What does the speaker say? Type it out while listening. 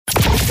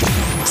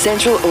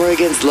Central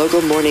Oregon's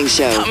local morning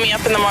show. Put me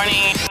up in the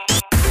morning.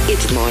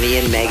 It's Lonnie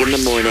and Meg in the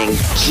morning,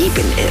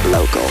 keeping it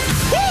local.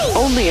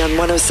 Only on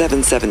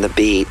 107.7 The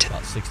Beat.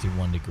 About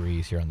 61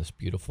 degrees here on this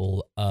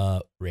beautiful,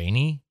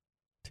 rainy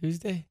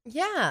Tuesday.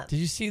 Yeah. Did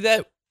you see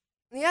that?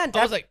 Yeah.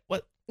 I was like,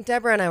 what?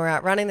 Deborah and I were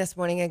out running this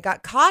morning and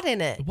got caught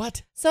in it.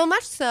 What? So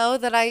much so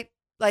that I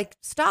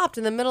stopped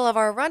in the middle of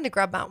our run to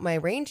grab out my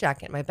rain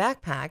jacket, my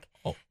backpack.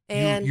 Oh,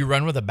 and you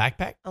run with a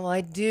backpack? Well,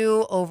 I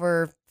do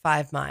over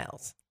 5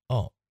 miles.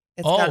 Oh.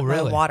 It's got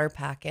really? my water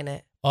pack in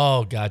it.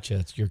 Oh, gotcha.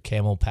 It's your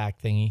camel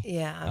pack thingy.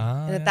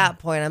 Yeah. And at that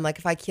point, I'm like,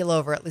 if I keel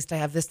over, at least I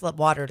have this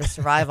water to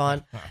survive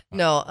on.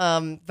 No,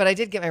 but I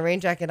did get my rain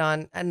jacket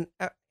on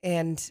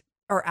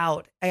or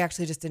out. I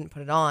actually just didn't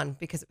put it on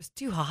because it was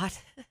too hot.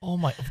 Oh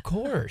my, of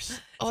course.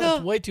 Oh, So-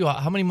 that's way too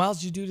hot. How many miles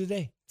did you do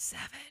today?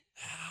 7.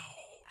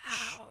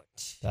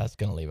 Ouch. That's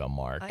going to leave a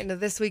mark. I know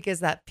this week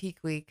is that peak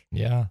week.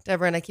 Yeah.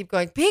 Deborah and I keep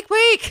going, peak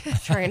week,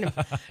 trying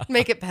to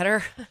make it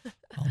better.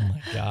 Oh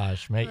my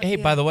gosh, Meg. Hey,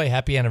 Yeah. by the way,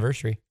 happy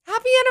anniversary.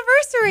 Happy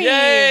anniversary.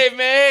 Yay,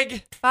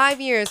 Meg. 5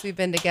 years we've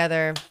been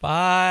together.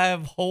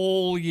 5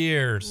 whole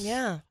years.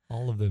 Yeah.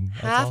 All of them.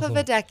 That's Half of awesome.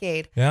 a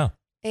decade. Yeah.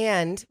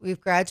 And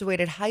we've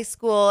graduated high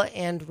school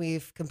and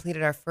we've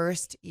completed our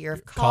first year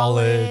of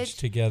college.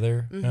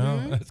 together. No,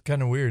 Mhm. that's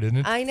kind of weird, isn't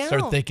it? I know.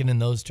 Start thinking in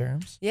those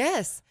terms.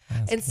 Yes.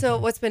 That's And so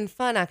cool. what's been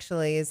fun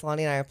actually is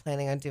Lonnie and I are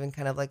planning on doing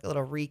kind of like a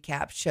little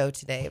recap show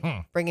today,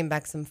 bringing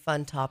back some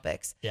fun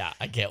topics Yeah,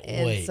 I can't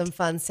and wait. some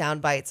fun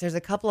sound bites. There's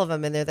a couple of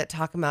them in there that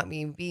talk about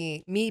me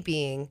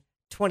being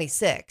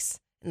 26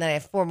 and then I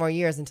have 4 more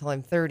years until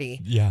I'm 30.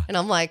 Yeah. And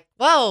I'm like,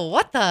 whoa,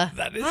 what the?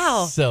 That is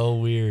wow. so It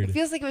weird.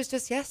 feels like it was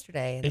just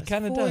yesterday. And It was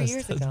kind of 4 does.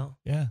 years doesn't it? ago.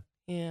 Yeah.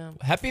 Yeah.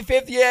 Happy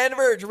 5th year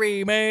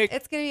anniversary, Meg.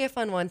 It's going to be a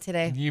fun one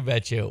today. You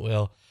bet you it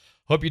will.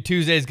 Hope your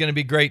Tuesday is going to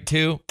be great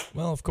too.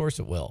 Well, of course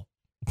it will.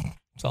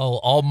 It's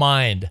all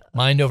mind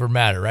over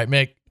matter, right,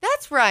 Meg?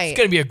 That's right. It's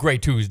going to be a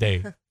great Tuesday.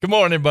 Good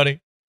morning,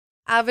 everybody.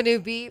 Avenue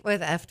Beat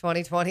with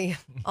F2020.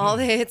 All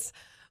the hits.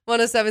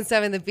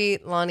 107.7 The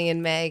Beat, Lonnie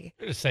and Meg.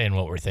 We're just saying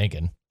what we're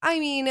thinking. I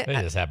mean, They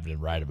just happen to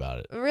write about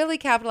it. really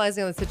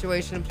capitalizing on the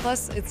situation.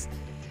 Plus, it's,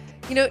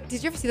 did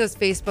you ever see those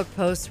Facebook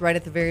posts right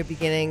at the very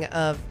beginning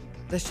of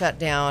the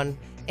shutdown?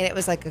 And it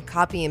was like a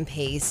copy and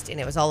paste, and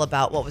it was all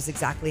about what was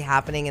exactly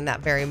happening in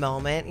that very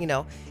moment,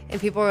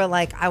 And people were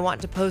like, I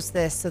want to post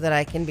this so that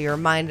I can be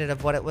reminded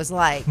of what it was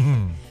like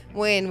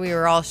when we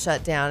were all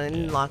shut down and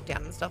in lockdown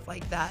and stuff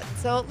like that.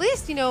 So at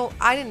least,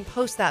 I didn't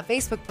post that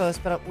Facebook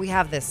post, but we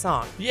have this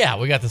song. Yeah,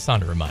 we got the song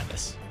to remind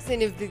us. It's in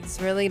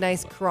this really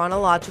nice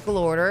chronological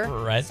order.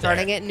 Right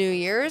starting there. at New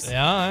Year's.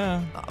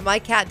 Yeah. My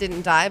cat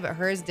didn't die, but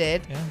hers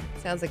did. Yeah.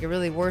 Sounds like a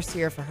really worse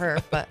year for her,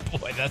 but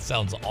Boy, that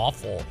sounds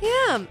awful.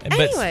 yeah. And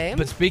Anyway.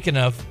 But speaking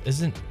of,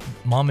 isn't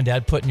mom and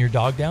dad putting your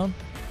dog down?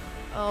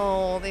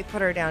 Oh, they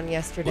put her down It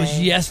yesterday. was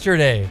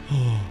yesterday.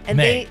 And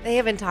Meg. they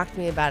haven't talked to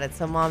me about it.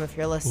 So, Mom, if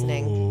you're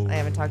listening, Ooh. I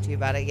haven't talked to you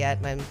about it yet.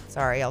 And I'm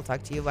sorry. I'll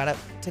talk to you about it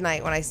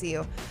tonight when I see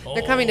you.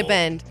 They're coming to Oh.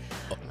 Bend.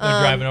 They're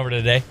driving over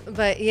today.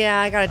 But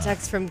yeah, I got a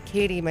text from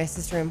Katie, my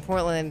sister in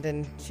Portland,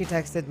 and she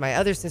texted my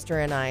other sister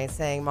and I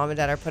saying Mom and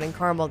Dad are putting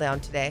Carmel down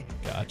today.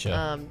 Gotcha.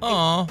 and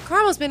Aw.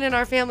 Carmel's been in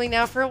our family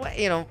now for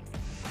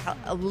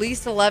at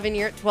least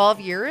 12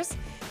 years.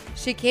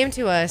 She came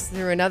to us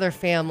through another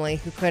family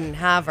who couldn't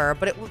have her,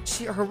 but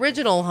her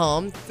original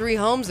home 3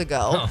 homes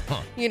ago,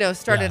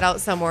 started Yeah.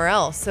 out somewhere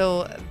else.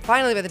 So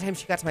finally, by the time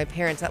she got to my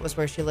parents, that was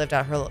where she lived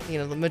out her,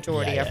 the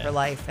majority of her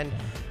life.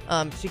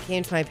 And she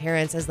came to my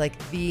parents as like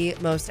the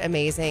most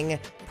amazing,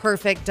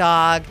 perfect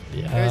dog.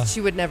 Yeah. She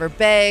would never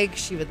beg.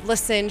 She would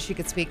listen. She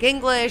could speak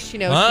English. She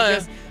yeah.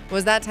 just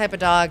was that type of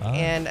dog,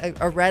 and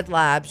a red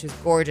lab. She was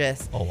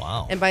gorgeous. Oh,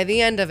 wow. And by the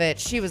end of it,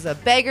 she was a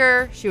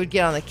beggar. She would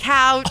get on the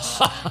couch.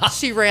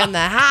 She ran the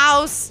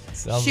house.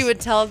 Sounds- She would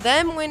tell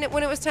them when it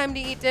was time to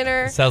eat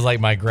dinner. Sounds like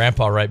my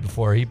grandpa right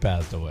before he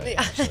passed away.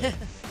 actually.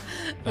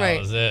 That Right.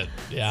 was it.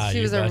 Yeah. She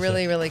you was a betcha.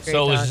 really, really great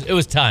So dog. it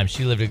was time.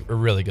 She lived a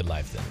really good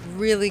life then.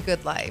 Really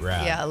good life.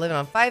 Rad. Yeah, living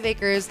on 5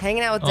 acres,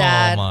 hanging out with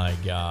Dad. Oh, my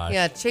gosh.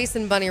 Yeah,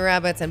 chasing bunny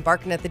rabbits and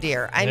barking at the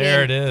deer.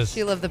 There it is.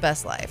 She lived the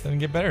best life. Doesn't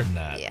get better than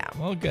that. Yeah.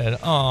 Well, good.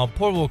 Oh,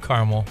 poor little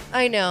Carmel.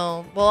 I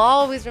know. Well, I'll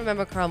always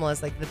remember Carmel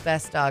as like the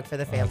best dog for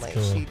the family.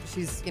 That's cool.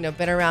 She's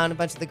been around a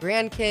bunch of the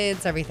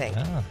grandkids, everything.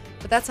 Yeah,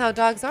 But that's how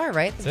dogs are,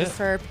 right? They're That's just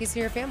for a piece of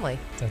your family.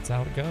 that's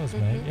how it goes, Mm-hmm.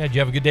 man. Yeah, did you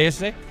have a good day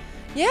yesterday?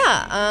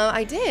 Yeah,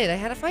 I did. I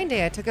had a fine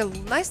day. I took a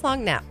nice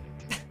long nap,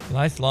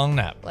 Nice long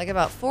nap. like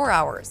about 4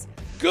 hours.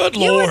 Good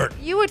You Lord.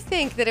 would, you would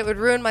think that it would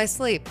ruin my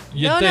sleep.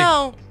 You'd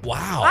No.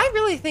 Wow. I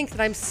really think that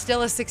I'm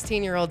still a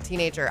 16-year-old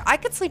teenager. I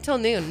could sleep till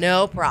noon,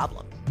 no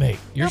problem. Mate,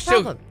 you're No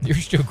still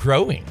problem.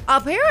 growing.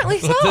 Apparently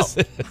so. That's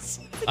what That's this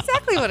is.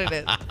 exactly what it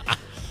is.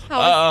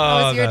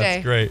 How was your that's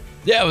day? great.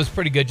 Yeah, it was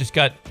pretty good. Just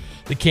got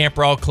the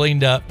camper all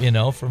cleaned up,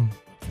 from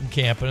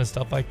camping and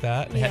stuff like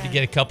that. And had to Yeah.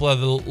 get a couple of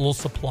the little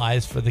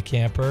supplies for the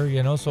camper,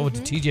 So I went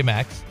to Mm-hmm. TJ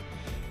Maxx.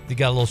 They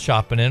got a little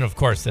shopping in. Of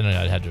course, then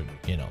I had to,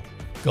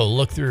 go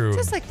look through.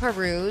 Just like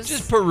peruse.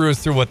 Just peruse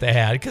through what they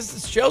had because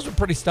the shelves were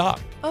pretty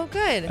stocked Oh,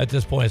 good. at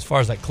this point as far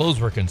as like clothes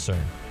were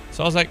concerned.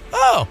 So I was like,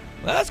 oh,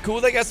 well, that's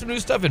cool. They got some new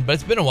stuff in, but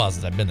it's been a while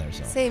since I've been there.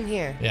 So Same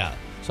here. yeah.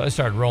 So I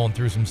started rolling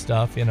through some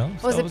stuff, you know.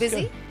 Was So it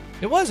busy? good.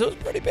 It was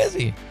pretty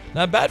busy.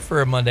 Not bad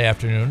for a Monday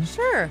afternoon.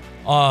 Sure.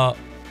 I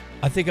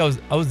think I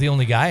was the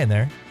only guy in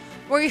there.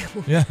 Were you?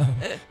 Yeah.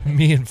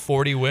 Me and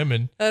 40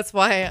 women. That's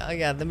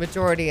why, the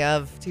majority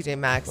of TJ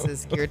Maxx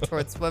is geared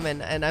towards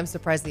women, and I'm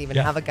surprised they even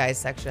Yeah. have a guys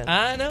section.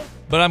 I know,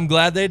 but I'm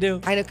glad they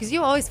do. I know, because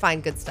you always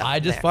find good stuff. I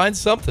in just there. find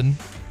something.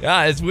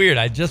 Yeah, it's weird.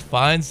 I just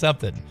find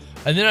something.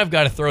 And then I've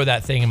got to throw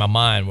that thing in my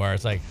mind where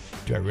it's like,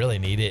 do I really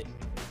need it?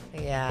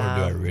 Yeah. Or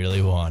do I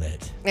really want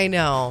it? I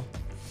know.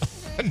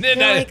 And then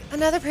You're I, like,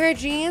 another pair of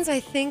jeans?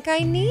 I think I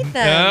need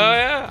them. oh,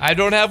 yeah. I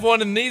don't have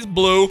one in these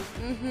blue.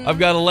 Mm-hmm. I've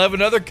got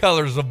 11 other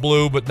colors of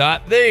blue, but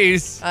not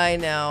these. I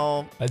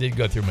know. I did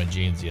go through my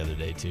jeans the other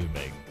day, too,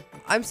 Meg.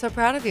 I'm so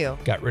proud of you.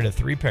 Got rid of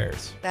 3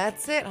 pairs.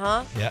 That's it,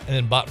 huh? Yeah, and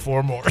then bought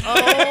 4 more.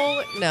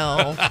 Oh,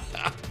 no.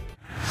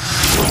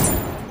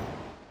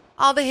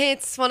 All the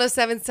hits,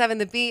 107.7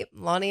 The Beat,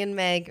 Lonnie and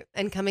Meg.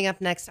 And coming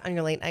up next on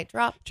your late night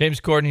drop. James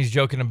Courtney's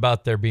joking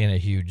about there being a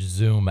huge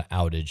Zoom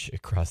outage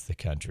across the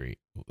country,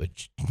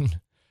 which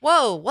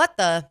Whoa, what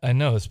the? I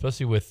know,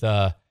 especially with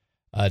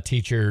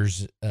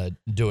teachers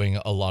doing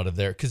a lot of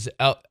their, because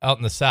out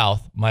in the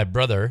South, my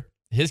brother,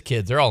 his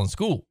kids, they're all in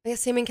school. Yeah,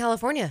 same in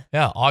California.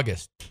 Yeah,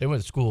 August. They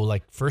went to school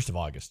like 1st of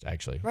August,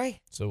 actually.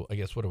 Right. So I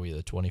guess, what are we,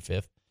 the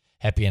 25th?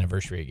 Happy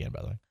anniversary again,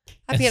 by the way.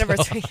 Happy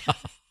anniversary.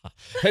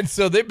 And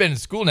so they've been in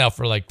school now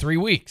for like 3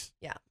 weeks.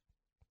 Yeah.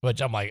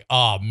 Which I'm like,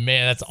 oh,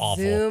 man, that's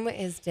awful. Zoom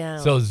is down.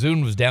 So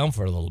Zoom was down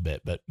for a little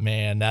bit, but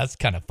man, that's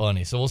kind of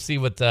funny. So we'll see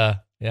what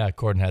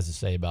Corden has to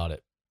say about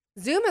it.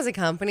 Zoom as a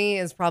company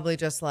is probably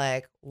just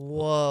like,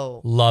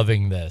 whoa.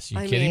 Loving this. You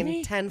I kidding mean,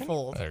 me?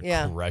 tenfold. They're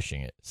Yeah.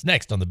 crushing it. It's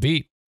next on The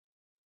Beat.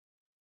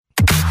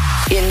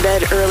 In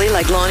bed early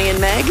like Lonnie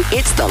and Meg?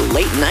 It's the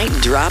late night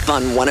drop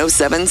on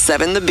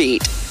 107.7 The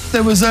Beat.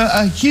 There was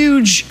a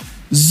huge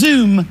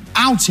Zoom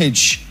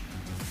outage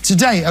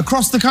today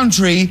across the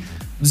country.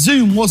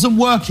 Zoom wasn't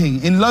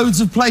working in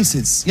loads of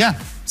places. Yeah.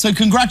 So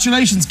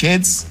congratulations,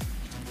 kids.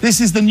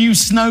 This is the new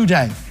snow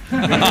day.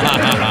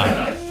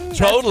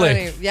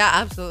 Totally. Funny. Yeah,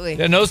 absolutely.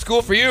 Yeah, no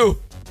school for you.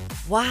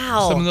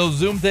 Wow. Some of those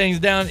Zoom things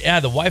down. Yeah,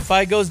 the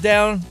Wi-Fi goes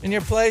down in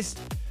your place.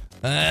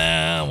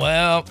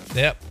 Well,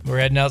 yep, we're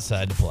heading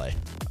outside to play.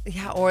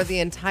 Yeah, or the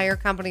entire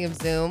company of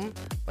Zoom,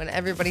 when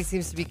everybody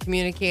seems to be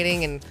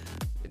communicating and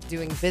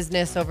doing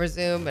business over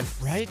Zoom and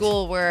Right.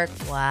 schoolwork.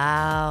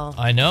 Wow.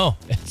 I know.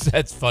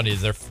 That's funny.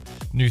 It's their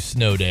new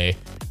snow day.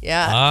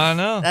 Yeah. I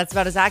know. That's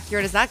about as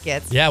accurate as that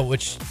gets. Yeah,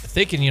 which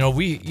thinking,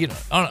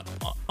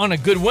 on a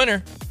good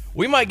winter,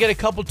 we might get a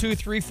couple, 2,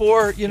 3,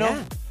 4,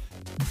 Yeah.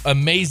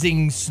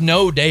 amazing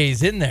snow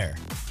days in there.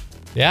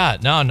 Yeah,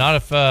 no, not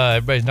if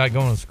everybody's not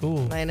going to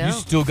school. I know. You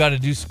still got to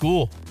do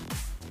school.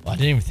 Well, I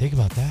didn't even think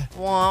about that.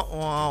 Wah,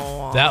 wah,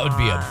 wah. That would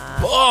be a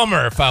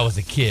bummer if I was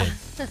a kid.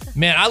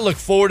 Man, I look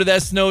forward to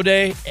that snow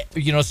day,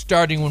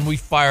 starting when we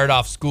fired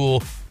off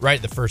school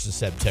right the 1st of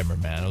September,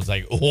 man. I was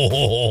like,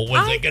 oh,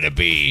 when's it going to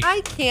be?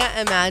 I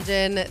can't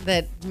imagine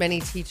that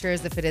many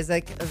teachers, if it is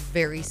like a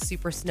very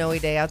super snowy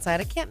day outside,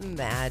 I can't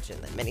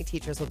imagine that many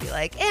teachers will be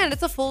like, and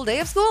it's a full day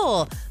of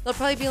school. They'll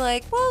probably be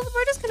like, well,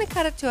 we're just going to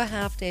cut it to a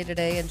half day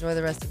today. Enjoy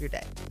the rest of your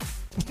day.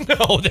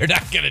 No, they're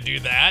not going to do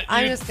that.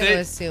 I'm just going to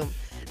assume.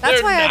 That's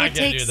They're why I not would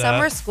gonna take do that.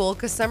 summer school,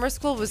 because summer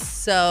school was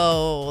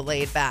so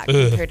laid back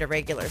compared to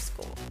regular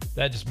school.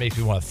 That just makes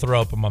me want to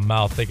throw up in my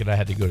mouth thinking I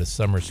had to go to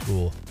summer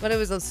school. But it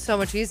was so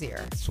much easier.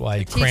 That's why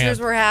you Teachers cramp.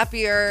 were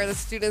happier. The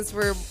students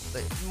were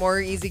more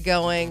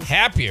easygoing.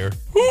 Happier?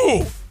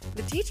 Who?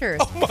 The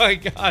teachers. Oh, my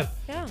God.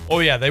 Yeah.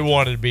 Oh, yeah, they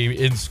wanted to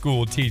be in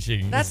school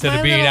teaching That's instead my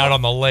of being little- out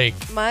on the lake.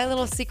 My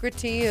little secret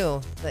to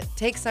you: that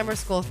take summer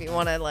school if you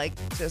want to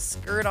just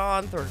skirt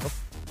on through.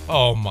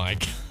 Oh, my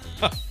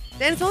God.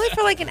 And it's only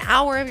for an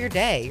hour of your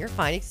day. You're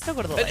fine. You can still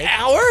go to the An lake.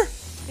 hour?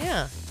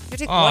 Yeah. You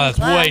take Oh, one that's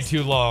class. way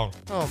too long.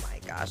 Oh my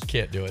gosh.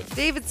 Can't do it.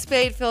 David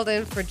Spade filled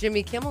in for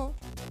Jimmy Kimmel.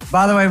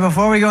 By the way,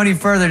 before we go any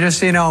further, just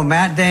so you know,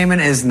 Matt Damon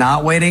is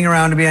not waiting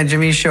around to be on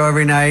Jimmy's show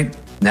every night.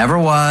 Never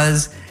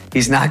was.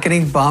 He's not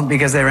getting bumped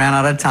because they ran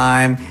out of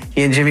time.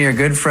 He and Jimmy are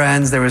good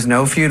friends. There was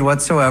no feud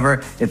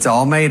whatsoever. It's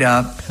all made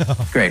up.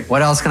 Great.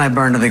 What else can I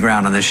burn to the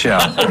ground on this show?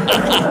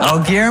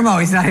 Oh, Guillermo.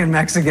 He's not even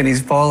Mexican.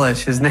 He's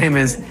Polish. His name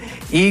is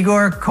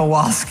Igor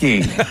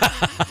Kowalski.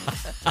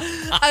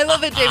 I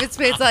love it. David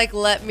Spade's like,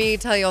 let me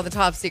tell you all the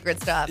top secret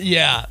stuff.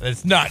 Yeah,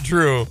 that's not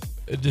true.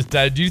 It just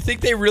do you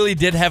think they really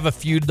did have a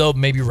feud, though,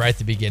 maybe right at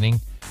the beginning?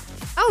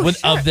 Oh,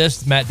 sure. Of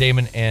this, Matt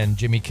Damon and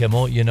Jimmy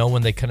Kimmel,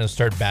 when they kind of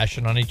start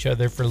bashing on each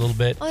other for a little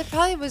bit. Well, it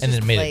probably was And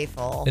just then it made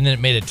playful. And then it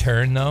made a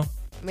turn, though.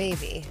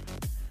 Maybe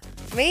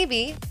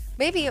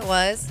it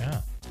was.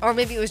 Yeah. Or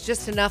maybe it was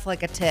just enough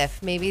like a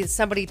tiff. Maybe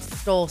somebody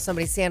stole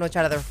somebody's sandwich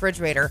out of the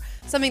refrigerator.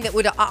 Something that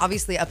would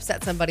obviously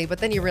upset somebody, but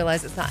then you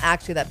realize it's not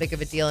actually that big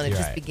of a deal, and it You're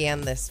just right.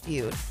 began this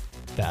feud.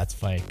 That's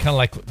funny. Kind of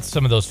like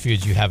some of those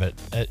feuds you have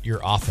at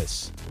your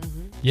office.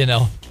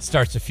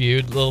 Starts a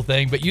feud, little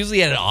thing. But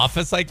usually at an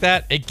office like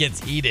that, it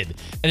gets heated.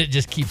 And it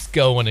just keeps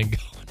going and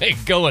going.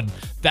 going.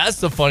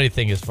 That's the funny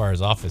thing as far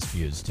as office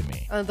feuds to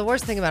me. The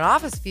worst thing about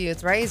office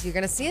feuds, right, is you're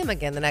going to see him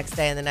again the next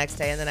day and the next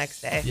day and the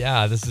next day.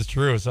 Yeah, this is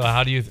true. So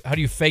how do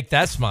you fake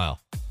that smile?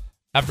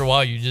 After a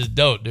while, you just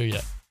don't, do you?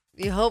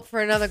 You hope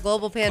for another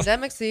global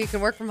pandemic so you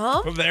can work from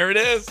home? Well, there it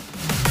is.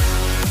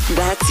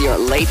 That's your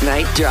late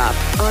night drop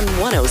on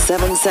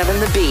 107.7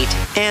 The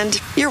Beat.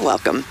 And you're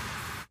welcome.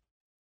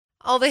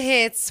 All the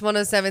hits,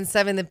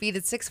 107.7 The Beat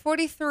at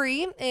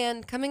 6:43,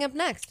 and coming up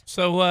next.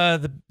 So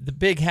the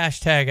big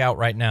hashtag out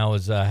right now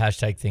is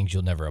hashtag things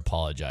you'll never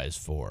apologize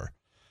for,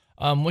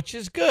 which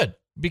is good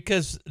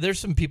because there's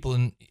some people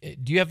in.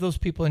 Do you have those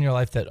people in your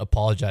life that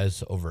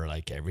apologize over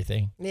like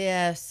everything?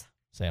 Yes.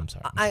 Say I'm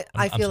sorry.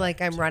 I feel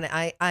like I'm running.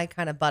 I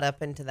kind of butt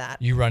up into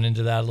that. You run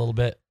into that a little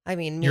bit. I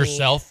mean, me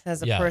yourself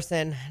as a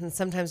person, and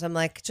sometimes I'm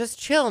like, just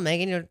chill,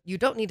 Megan. You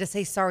don't need to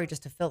say sorry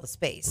just to fill the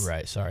space.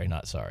 Right. Sorry,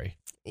 not sorry.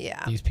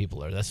 Yeah. These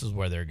people are. This is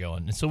where they're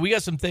going. And so we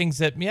got some things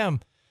that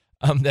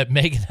that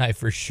Meg and I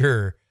for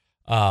sure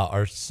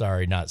are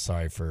sorry, not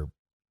sorry for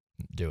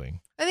doing.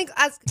 I think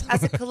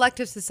as a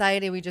collective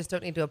society, we just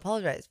don't need to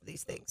apologize for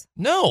these things.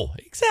 No,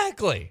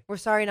 exactly. We're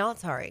sorry, not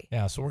sorry.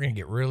 Yeah. So we're gonna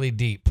get really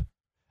deep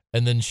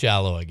and then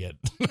shallow again.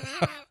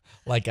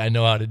 Like I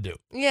know how to do.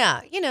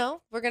 Yeah,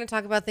 we're going to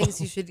talk about things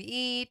you should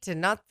eat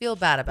and not feel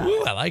bad about.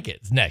 Ooh, I like it.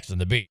 It's next on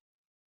The Beat.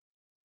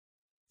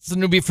 It's a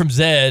new beat from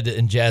Zed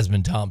and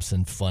Jasmine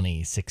Thompson.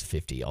 Funny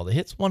 650. All the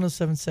hits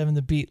 107.7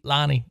 The Beat.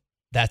 Lonnie,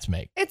 that's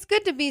Meg. It's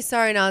good to be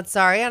sorry, not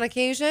sorry on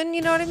occasion.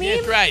 You know what I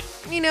mean? That's right.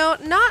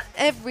 Not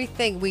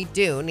everything we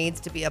do needs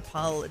to be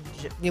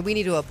we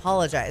need to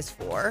apologize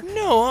for.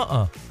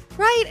 No,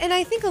 Right, and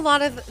I think a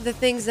lot of the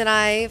things that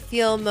I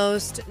feel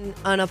most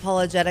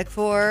unapologetic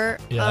for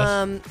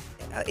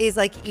is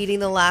like eating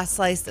the last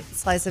slice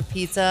of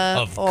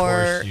pizza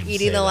or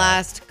eating the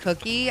last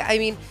cookie. I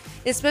mean,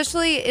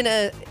 especially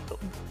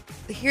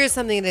here's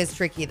something that is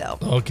tricky though.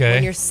 Okay.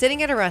 When you're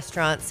sitting at a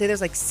restaurant, say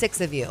there's like 6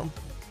 of you.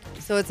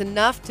 So it's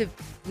enough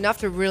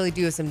to really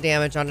do some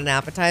damage on an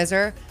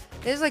appetizer.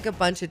 There's like a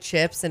bunch of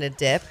chips and a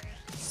dip.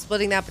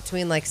 Splitting that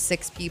between like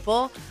 6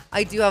 people,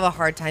 I do have a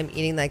hard time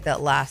eating like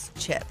that last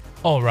chip.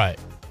 Oh, right.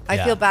 I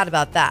feel bad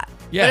about that.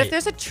 Yeah. But if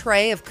there's a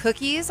tray of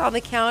cookies on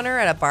the counter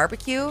at a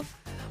barbecue,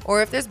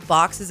 or if there's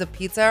boxes of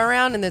pizza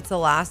around and it's the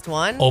last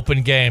one,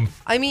 Open game.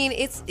 I mean,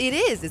 it's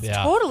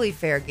totally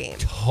fair game.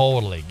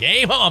 Totally.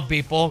 Game on,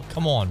 people.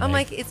 Come on, I'm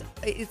Meg. like,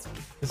 it's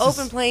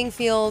open playing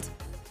field.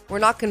 We're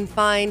not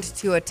confined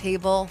to a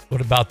table. What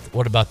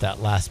about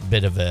that last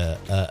bit of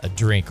a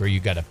drink where you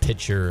got a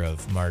pitcher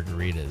of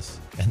margaritas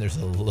and there's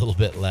a little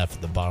bit left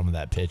at the bottom of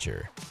that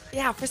pitcher?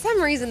 Yeah, for some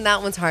reason,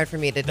 that one's hard for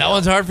me to do. That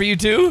one's hard for you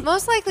too?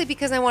 Most likely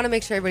because I want to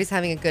make sure everybody's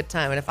having a good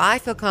time. And if I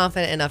feel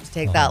confident enough to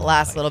take that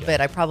last little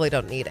bit, I probably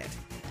don't need it.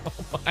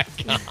 Oh my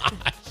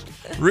gosh.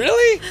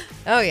 Really?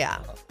 Oh, yeah.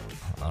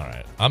 All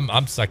right.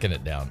 I'm sucking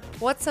it down.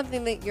 What's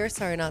something that you're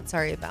sorry, not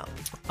sorry about?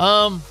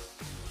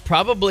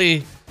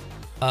 Probably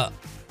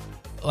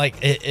like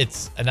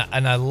it's and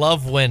I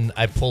love when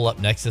I pull up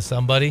next to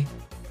somebody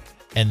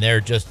and they're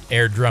just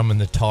air drumming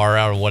the tar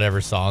out of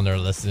whatever song they're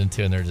listening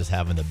to and they're just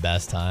having the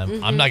best time.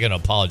 Mm-hmm. I'm not going to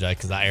apologize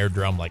because I air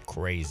drum like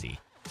crazy.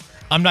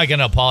 I'm not going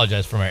to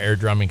apologize for my air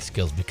drumming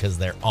skills because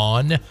they're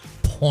on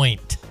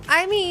point.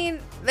 I mean,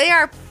 they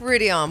are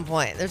pretty on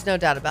point. There's no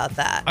doubt about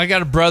that. I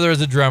got a brother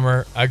as a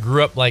drummer. I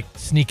grew up like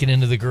sneaking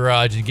into the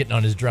garage and getting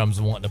on his drums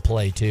and wanting to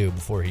play too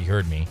before he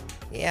heard me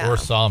or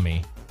saw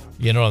me.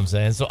 You know what I'm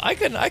saying? So I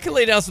can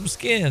lay down some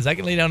skins. I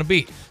can lay down a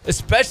beat,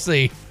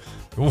 especially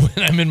when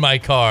I'm in my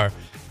car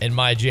and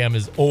my jam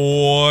is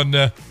on.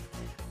 So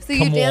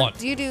Come on.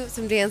 Do you do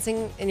some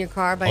dancing in your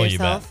car by Oh,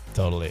 yourself? you bet.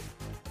 Totally.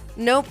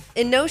 Nope.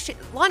 And no shit.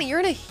 Lonnie, you're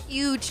in a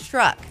huge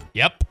truck.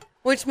 Yep.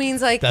 Which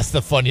means like That's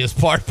the funniest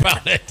part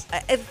about it.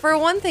 for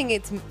one thing,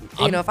 it's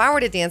if I were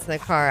to dance in the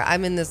car,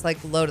 I'm in this like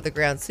low to the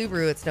ground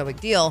Subaru. It's no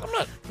big deal. I'm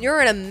not.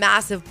 You're in a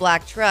massive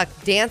black truck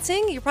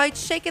dancing. You're probably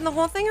shaking the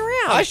whole thing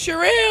around. I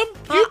sure am.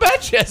 You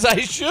bet. Yes, I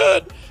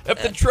should.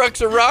 If the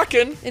trucks are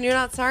rocking. And you're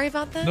not sorry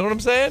about that? Know what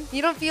I'm saying?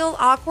 You don't feel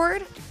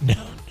awkward?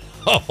 No.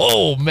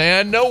 Oh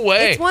man, no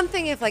way. It's one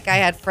thing if like I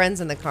had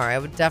friends in the car, I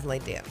would definitely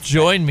dance.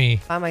 Join me.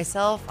 By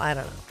myself, I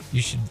don't know.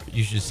 You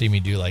should see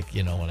me do like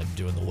when I'm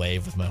doing the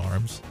wave with my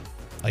arms.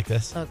 Like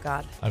this. Oh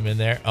God. I'm in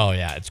there. Oh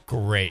yeah, it's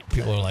great.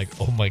 People are like,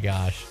 oh my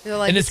gosh. They're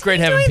like, and it's "Is great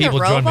he having doing people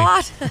the join me.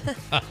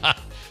 robot?"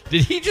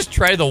 Did he just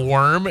try the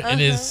worm in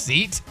his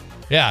seat?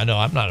 Yeah, no,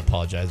 I'm not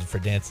apologizing for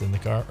dancing in the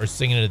car or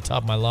singing at the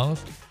top of my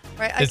lungs.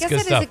 Right. I It's guess good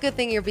it is stuff. a good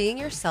thing you're being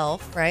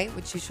yourself, right?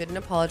 Which you shouldn't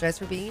apologize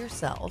for being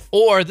yourself.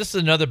 Or this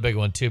is another big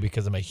one too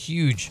because I'm a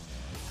huge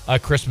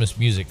Christmas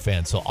music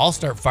fan. So I'll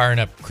start firing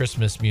up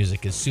Christmas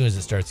music as soon as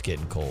it starts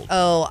getting cold.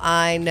 Oh,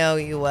 I know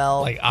you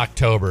will. Like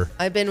October.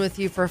 I've been with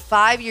you for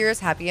 5 years.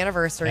 Happy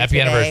anniversary. Happy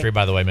today. anniversary,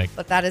 by the way, Mick.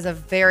 But that is a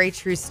very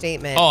true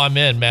statement. Oh, I'm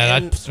in,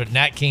 man. And-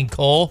 Nat King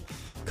Cole.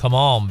 Come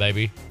on,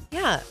 baby.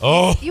 Yeah.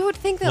 Oh, you would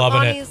think that loving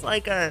Lonnie it. is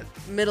like a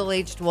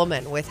middle-aged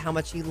woman with how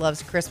much he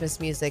loves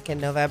Christmas music in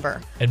November.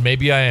 And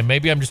maybe I am.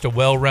 Maybe I'm just a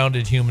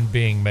well-rounded human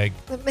being, Meg.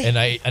 But And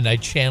I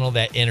channel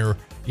that inner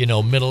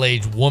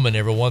middle-aged woman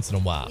every once in a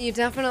while. You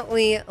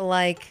definitely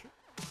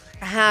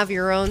have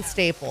your own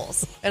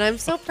staples. And I'm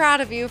so proud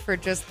of you for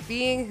just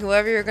being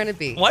whoever you're going to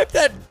be. Wipe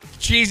that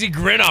cheesy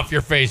grin off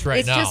your face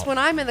right now. It's just when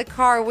I'm in the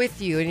car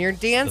with you and you're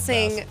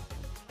dancing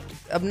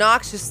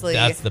obnoxiously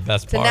That's the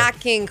best to part. Nat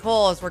King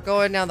Cole as we're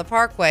going down the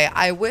parkway.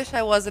 I wish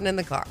I wasn't in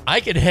the car. I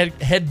could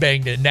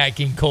headbang to Nat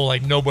King Cole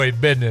like nobody's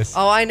business.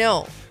 Oh, I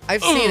know.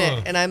 I've seen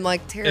it, and I'm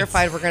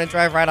terrified we're going to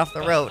drive right off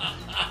the road.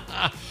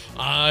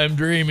 I'm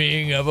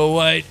dreaming of a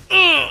white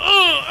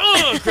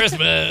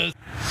Christmas.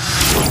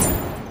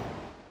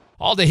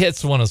 All the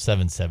hits,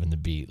 107.7 The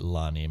Beat,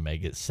 Lonnie and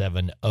Meg at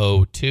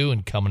 7:02,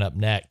 and coming up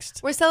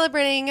next. We're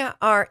celebrating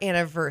our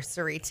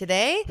anniversary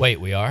today.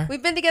 Wait, we are?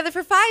 We've been together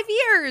for 5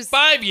 years.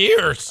 5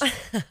 years?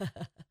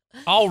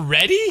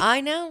 Already?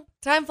 I know.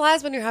 Time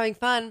flies when you're having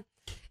fun.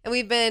 And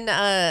we've been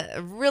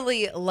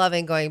really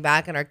loving going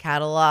back in our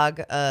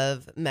catalog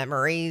of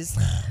memories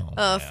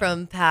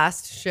from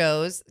past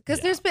shows.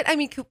 Because there's been,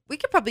 we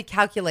could probably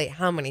calculate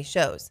how many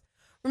shows.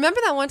 Remember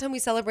that one time we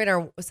celebrated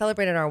our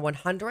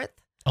 100th?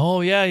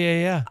 Oh,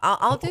 yeah.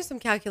 I'll do some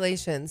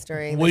calculations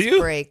during Will this you?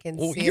 break and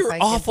see You're if I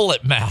can. awful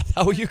at math.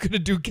 How are you going to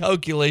do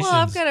calculations?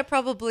 Well, I've got to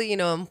probably,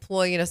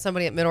 employ,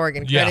 somebody at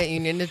Mid-Oregon Yeah. Credit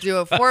Union to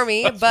do it for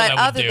me. That's But what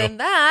I would other do. than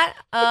that,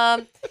 I'll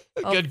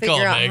Good figure call,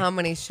 out Meg. how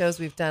many shows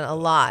we've done. A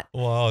lot.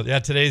 Well, yeah,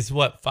 today's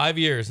 5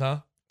 years,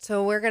 huh?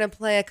 So we're going to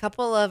play a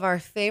couple of our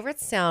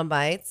favorite sound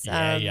bites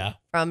Yeah.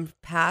 from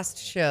past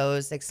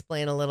shows,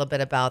 explain a little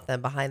bit about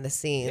them behind the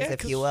scenes, Yeah,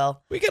 if you 'cause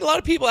will. We get a lot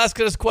of people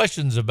asking us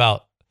questions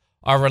about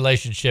our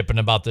relationship and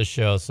about this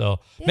show, so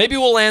maybe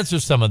we'll answer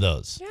some of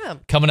those. Yeah.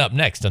 Coming up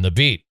next on The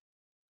Beat.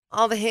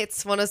 All the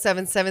hits,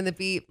 107.7 The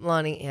Beat,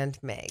 Lonnie and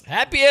Meg.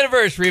 Happy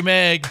anniversary,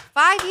 Meg.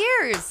 5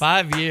 years.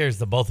 5 years.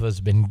 The both of us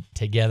have been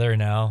together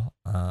now.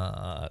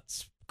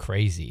 It's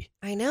crazy.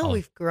 I know. Oh.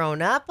 We've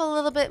grown up a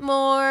little bit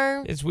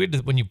more. It's weird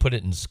when you put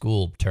it in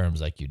school terms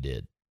like you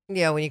did.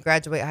 Yeah, when you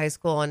graduate high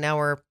school, and now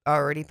we're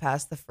already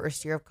past the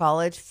first year of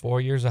college. 4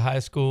 years of high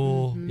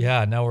school. Mhm.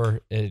 Yeah, now we're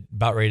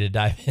about ready to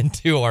dive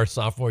into our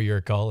sophomore year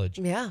of college.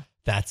 Yeah.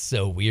 That's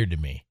so weird to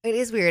me. It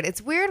is weird.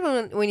 It's weird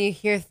when you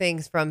hear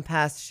things from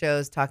past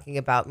shows talking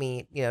about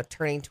me,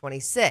 turning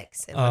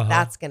 26 and what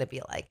that's going to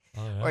be like,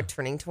 or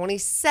turning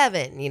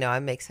 27. I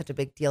make such a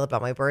big deal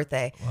about my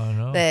birthday I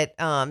know. that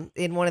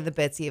in one of the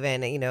bits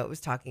even, it was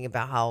talking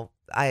about how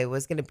I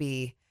was going to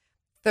be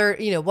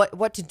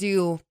what to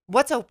do,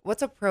 what's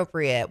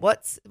appropriate,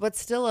 what's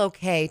still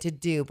okay to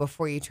do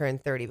before you turn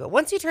 30. But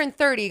once you turn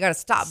 30, you got to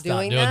stop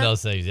doing that.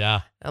 those things.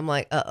 Yeah. I'm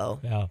like, uh-oh.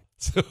 Yeah.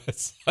 So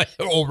it's like,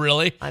 oh,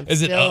 really? I'm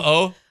Is it still-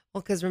 uh-oh?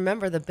 Well, because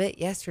remember the bit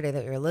yesterday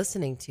that we were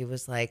listening to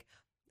was like,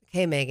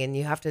 okay, Megan,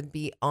 you have to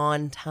be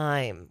on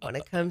time when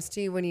it comes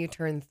to when you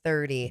turn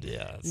 30.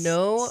 Yeah.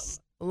 No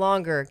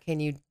longer can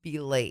you be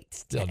late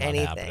Still to not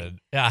anything. happening.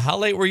 Yeah. How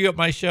late were you at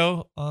my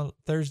show on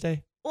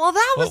Thursday? Well,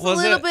 that What was a was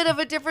little it? bit of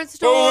a different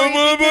story.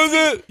 What because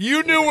was it?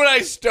 You knew when I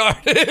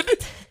started.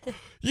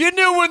 You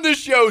knew when the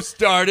show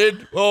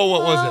started. Oh,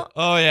 what was Well- it?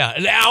 Oh, yeah.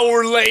 An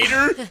hour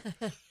later.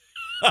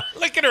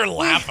 Look at her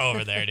laugh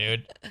over there,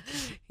 dude.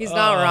 He's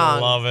not Oh, wrong.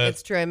 love it.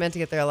 It's true. I meant to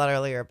get there a lot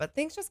earlier, but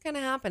things just kind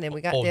of happened, and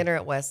we got Oh, dinner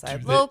at Westside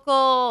dude,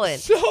 Local, and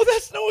So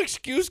that's no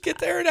excuse. Get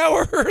there an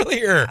hour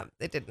earlier.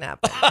 it didn't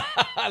happen.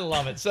 I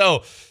love it.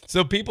 So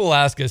people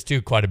ask us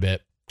too quite a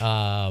bit.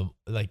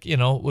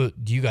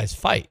 Do you guys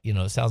fight?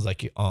 It sounds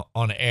like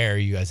on air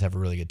you guys have a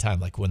really good time.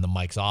 Like when the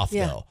mic's off,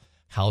 Yeah. though,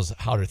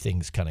 how do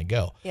things kind of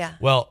go? Yeah.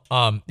 Well,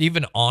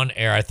 even on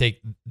air, I think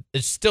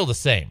it's still the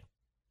same.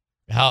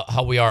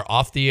 How we are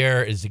off the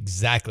air is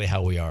exactly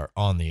how we are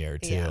on the air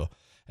too. Yeah.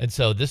 And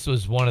so this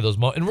was one of those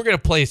moments, and we're gonna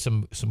play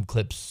some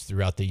clips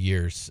throughout the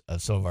years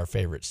of some of our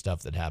favorite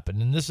stuff that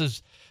happened. And this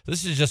is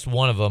just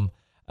one of them.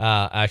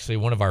 Actually,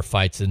 one of our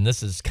fights, and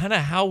this is kind of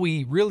how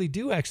we really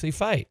do actually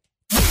fight.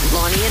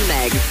 Lonnie and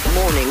Meg,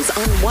 mornings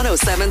on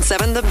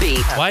 107.7 The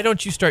Beat. Why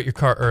don't you start your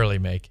car early,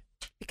 Meg?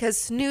 Because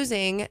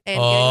snoozing and getting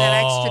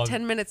that Oh, extra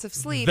 10 minutes of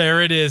sleep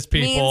There it is,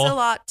 people. means a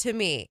lot to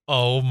me.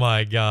 Oh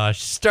my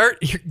gosh!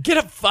 Get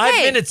up 5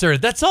 Hey, minutes early.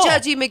 That's all.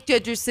 Judgy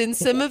McJudgerson,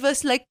 some of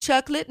us like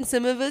chocolate and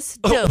some of us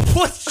Oh, don't.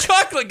 what's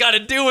chocolate got to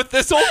do with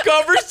this whole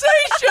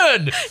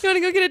conversation? You want to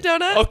go get a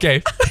donut?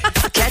 Okay,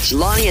 Catch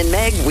Lonnie and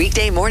Meg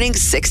weekday mornings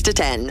 6 to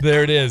 10.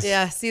 there it is.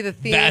 Yeah, see the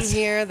theme That's-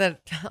 here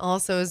that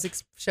also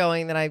is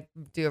showing that I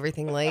do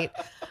everything late.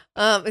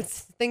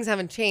 Things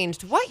haven't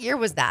changed. What year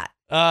was that?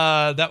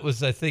 That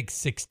was I think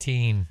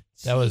 16.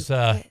 That was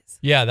Jeez.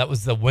 yeah, that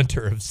was the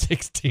winter of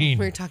 16.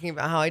 We were talking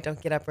about how I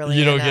don't get up early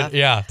You don't enough get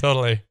yeah,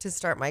 totally. to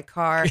start my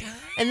car,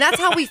 and that's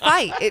how we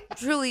fight. It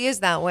truly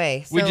is that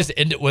way. We So, just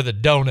end it with a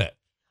donut.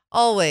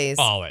 always.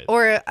 Always.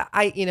 Or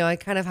I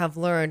kind of have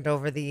learned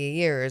over the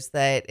years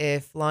that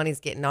if Lonnie's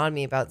getting on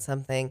me about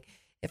something,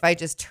 if I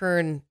just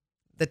turn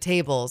the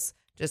tables,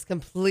 just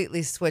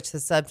completely switch the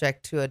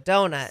subject to a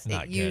donut, It's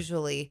not it good.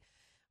 usually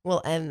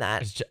will end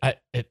that.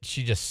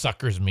 She just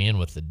suckers me in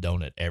with the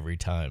donut every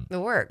time. It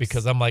works.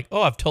 Because I'm like,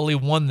 oh, I've totally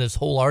won this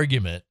whole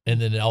argument.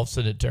 And then all of a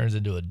sudden it turns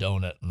into a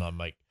donut. And I'm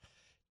like,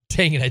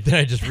 dang it, then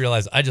I just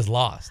realized I just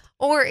lost.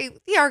 Or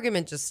the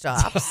argument just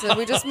stops and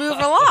we just move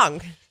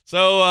along.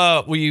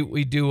 So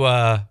we do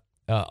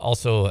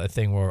also a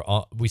thing where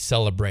we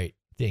celebrate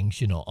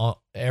things,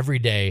 every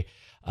day.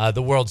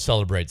 The world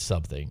celebrates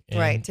something.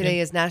 Right. Today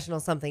is National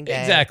Something Day.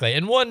 Exactly.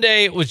 And one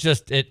day it was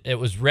just, it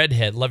was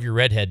Redhead, Love Your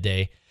Redhead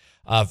Day.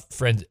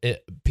 Friends,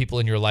 people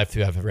in your life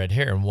who have red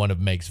hair. And one of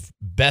Meg's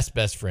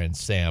best friends,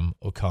 Sam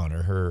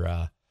O'Connor,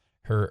 her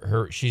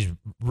she's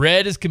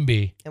red as can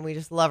be. And we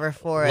just love her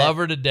for it. Love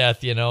her to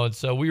death, And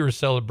so we were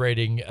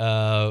celebrating,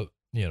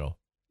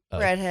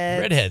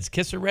 redheads.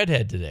 Kiss a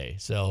redhead today.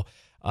 So,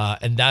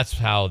 and that's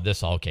how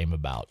this all came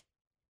about.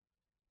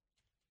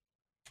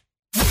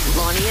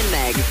 Lonnie and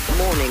Meg,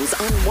 mornings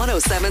on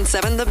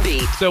 107.7 The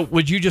Beat. So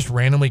would you just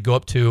randomly go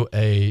up to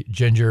a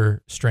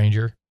ginger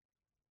stranger?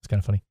 It's kind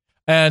of funny.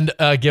 And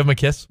give them a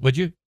kiss, would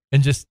you?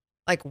 And just...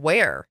 Like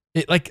where?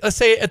 Let's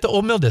say at the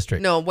Old Mill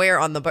District. No, where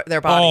on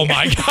their body? Oh,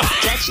 my God.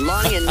 Catch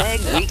Lonnie and Meg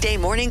weekday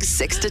mornings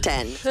 6 to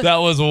 10. That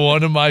was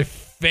one of my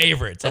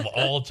favorites of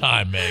all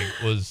time, Meg,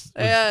 was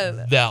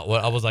that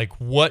one. I was like,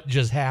 what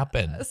just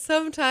happened?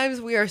 Sometimes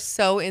we are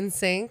so in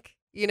sync.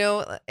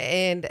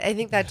 And I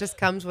think that just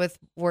comes with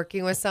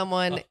working with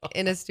someone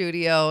in a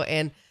studio.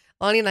 And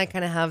Lonnie and I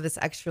kind of have this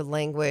extra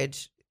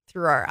language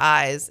through our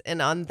eyes.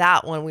 And on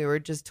that one, we were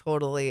just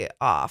totally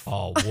off.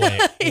 Oh,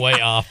 way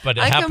off. But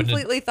it I happened.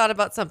 completely thought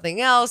about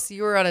something else.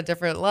 You were on a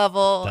different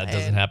level. That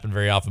doesn't happen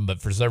very often. But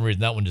for some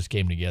reason, that one just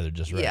came together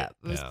just right. Yeah,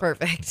 it was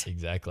perfect.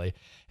 Exactly.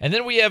 And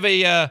then we have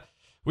a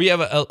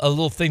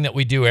little thing that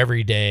we do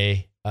every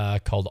day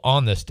called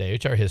On This Day.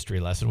 It's our history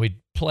lesson. We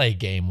play a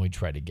game. We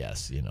try to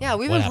guess, Yeah,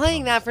 we've been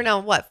playing that for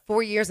now,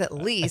 4 years at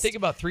least? I think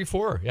about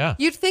 3-4, yeah.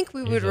 You'd think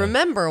we would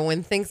remember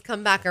when things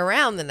come back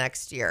around the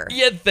next year.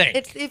 You'd think.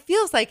 It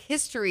feels like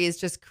history is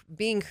just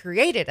being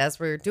created as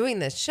we're doing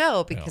this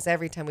show because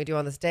every time we do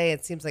On This Day,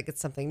 it seems like it's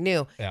something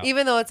new,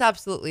 even though it's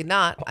absolutely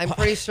not. I'm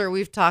pretty sure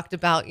we've talked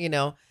about,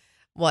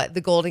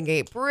 the Golden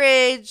Gate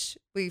Bridge.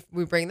 We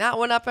bring that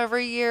one up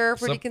every year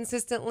pretty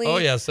consistently. Oh,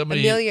 yeah.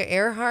 Amelia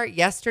Earhart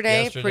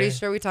yesterday. Pretty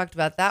sure we talked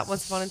about that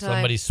once upon a time.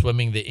 Somebody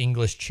swimming the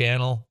English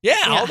Channel. Yeah,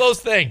 all those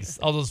things.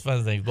 All those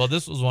fun things. Well,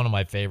 this was one of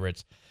my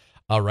favorites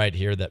right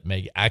here that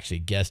Meg actually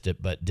guessed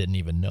it but didn't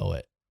even know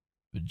it.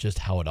 Just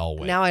how it all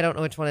went. Now I don't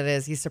know which one it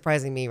is. He's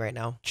surprising me right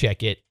now.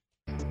 Check it.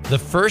 The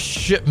first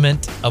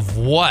shipment of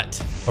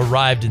what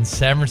arrived in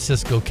San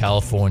Francisco,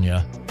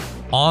 California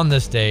on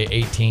this day,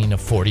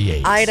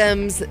 1848?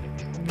 Items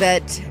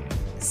that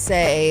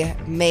say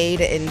made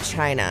in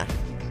China.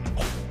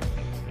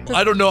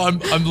 I don't know.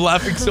 I'm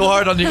laughing so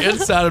hard on the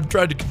inside. I'm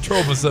trying to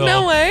control myself.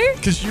 No way.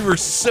 Because you were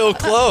so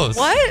close.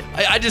 What?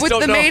 I just With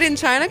don't know. With the made in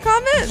China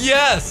comment?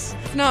 Yes.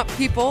 It's not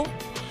people.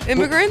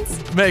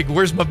 Immigrants? Meg,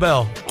 where's my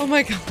bell? Oh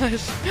my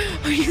gosh.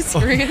 Are you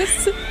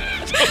serious?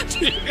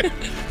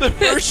 The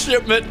first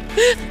shipment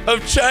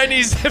of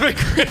Chinese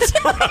immigrants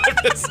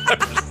arrived in San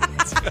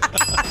Francisco.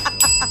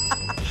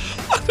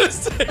 Are you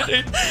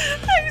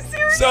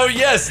serious? So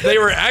yes, they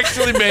were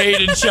actually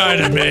made in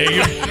China, Meg.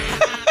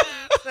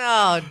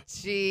 Oh,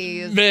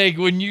 jeez. Meg,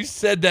 when you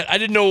said that, I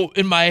didn't know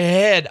in my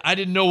head. I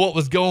didn't know what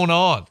was going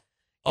on.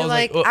 You're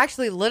like,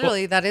 actually,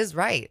 literally, that is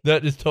right.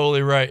 That is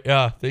totally right.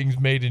 Yeah, things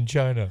made in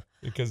China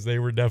because they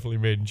were definitely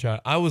made in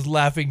China. I was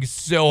laughing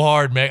so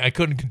hard, Meg. I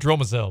couldn't control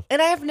myself.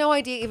 And I have no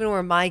idea even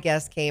where my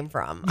guess came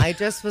from. I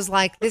just was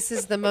like, this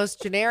is the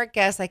most generic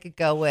guess I could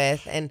go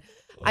with, and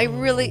I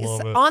really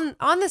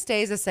on this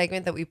day is a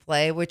segment that we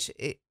play, which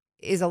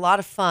is a lot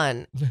of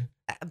fun,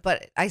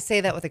 but I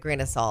say that with a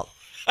grain of salt.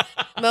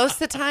 Most of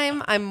the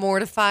time, I'm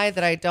mortified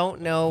that I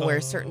don't know where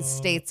certain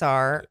states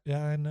are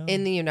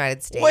in the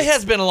United States. Well, it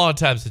has been a long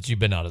time since you've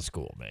been out of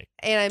school, Meg.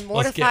 And I'm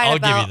mortified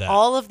about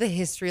all of the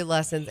history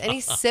lessons. Any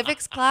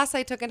civics class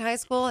I took in high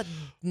school,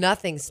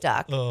 nothing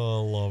stuck.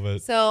 Oh, love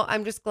it. So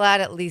I'm just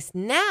glad at least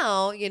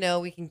now,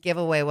 we can give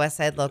away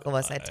Westside Local,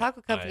 Westside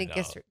Taco Company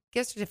gift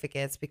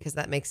certificates because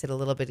that makes it a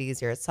little bit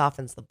easier. It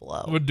softens the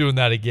blow. We're doing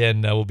that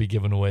again. We'll be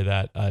giving away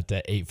that at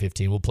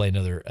 8:15. We'll play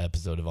another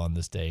episode of On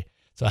This Day.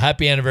 So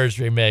happy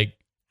anniversary, Meg.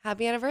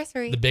 Happy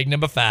anniversary. The big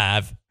number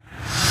 5.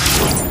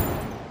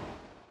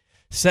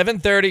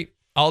 7:30.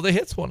 All the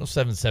hits,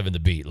 107.7 The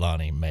Beat.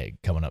 Lonnie,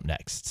 Meg, coming up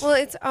next. Well,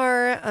 it's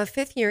our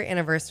 5th year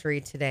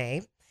anniversary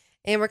today,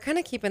 and we're kind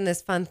of keeping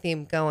this fun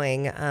theme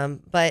going.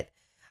 But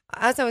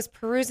as I was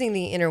perusing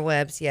the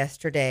interwebs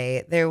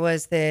yesterday, there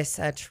was this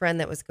trend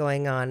that was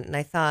going on, and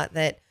I thought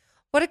that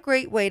what a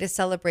great way to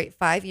celebrate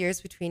 5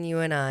 years between you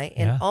and I,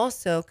 and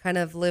also kind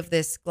of live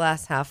this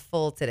glass half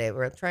full today.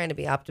 We're trying to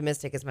be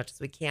optimistic as much as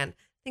we can.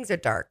 Things are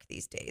dark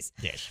these days.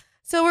 Yes.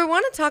 So we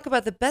want to talk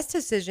about the best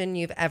decision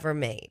you've ever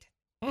made.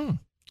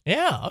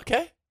 Yeah,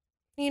 okay.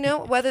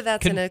 Whether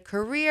that's in a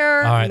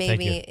career,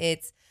 maybe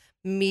it's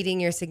meeting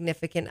your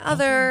significant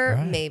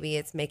other, maybe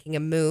it's making a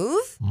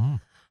move,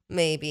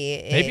 maybe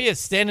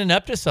it's standing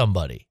up to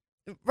somebody.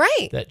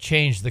 Right. That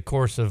changed the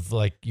course of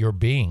your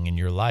being in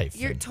your life.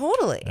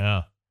 Totally.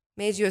 Yeah.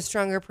 Made you a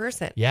stronger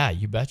person. Yeah,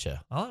 you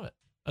betcha. I love it.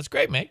 That's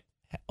great, mate.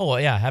 Oh,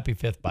 yeah. Happy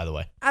 5th, by the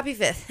way. Happy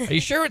 5th. Are you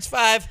sure it's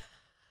 5?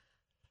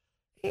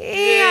 All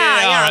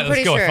right, I'm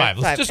pretty let's go sure. with 5.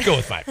 Let's just go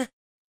with 5.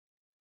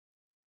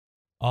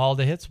 All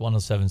the hits,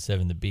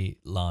 107.7 The Beat,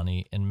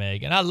 Lonnie and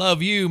Meg. And I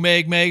love you,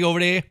 Meg over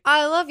there.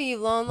 I love you,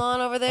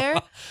 Lon over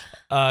there.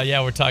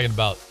 Yeah, we're talking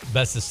about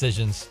best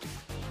decisions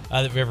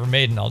that we've ever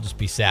made, and I'll just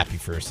be sappy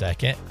for a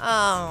second.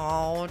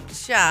 Oh,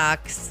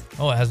 shucks.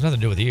 Oh, it has nothing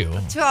to do with you.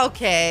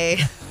 Okay.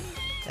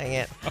 Dang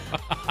it.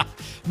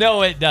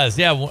 No, it does.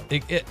 Yeah,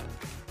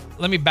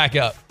 let me back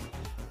up.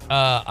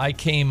 I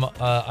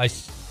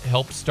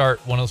helped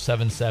start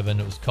 107.7.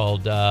 It was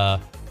called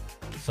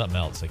something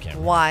else. I can't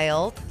remember.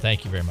 Wild.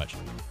 Thank you very much.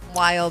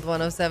 Wild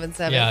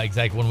 107.7. Yeah,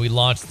 exactly. When we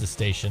launched the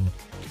station,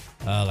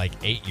 like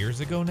 8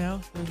 years ago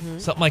now,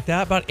 something like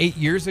that, about 8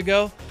 years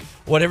ago,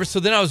 whatever. So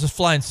then I was just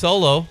flying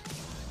solo,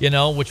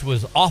 which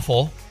was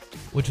awful,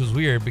 which was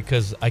weird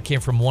because I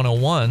came from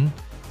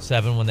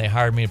 101.7 when they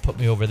hired me and put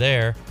me over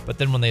there. But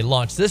then when they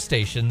launched this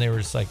station, they were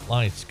just like,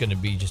 Lonnie, it's going to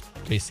be just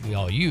basically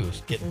all you,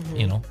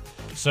 getting,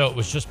 So it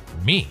was just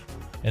me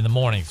in the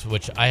mornings,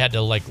 which I had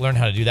to learn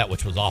how to do that,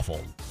 which was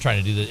awful. Trying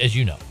to do that, as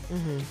you know,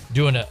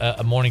 doing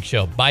a morning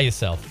show by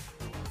yourself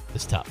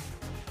is tough.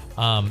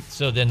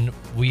 So then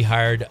we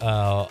hired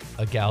a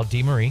gal,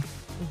 Dee Marie.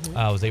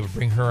 I was able to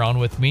bring her on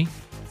with me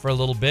for a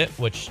little bit,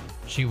 which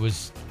she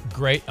was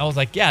great. I was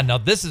like, yeah, now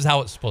this is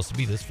how it's supposed to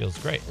be. This feels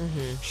great.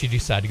 She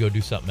decided to go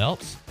do something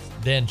else.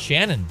 Then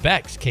Shannon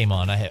Bex came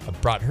on. I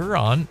brought her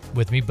on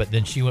with me, but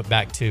then she went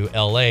back to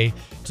LA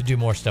to do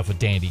more stuff with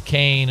Dandy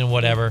Kane and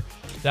whatever.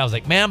 So I was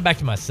like, man, I'm back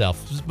to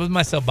myself. With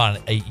myself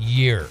about a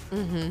year.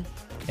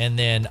 And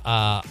then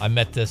I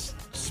met this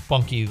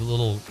spunky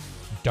little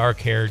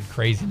dark-haired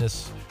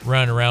craziness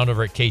running around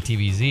over at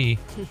KTVZ.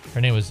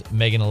 Her name was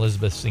Megan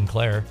Elizabeth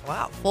Sinclair.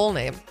 Wow, full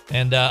name.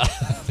 And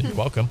you're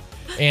welcome.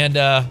 And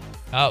I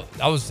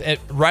was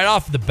right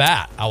off the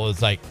bat, I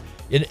was like,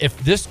 if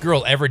this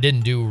girl ever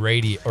didn't do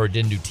radio or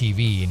didn't do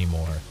TV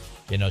anymore,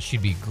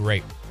 she'd be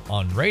great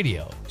on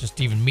radio.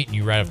 Just even meeting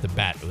you right off the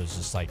bat, it was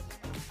just like,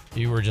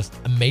 you were just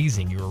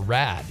amazing. You were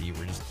rad. You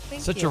were just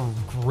such a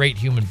great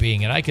human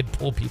being, and I could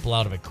pull people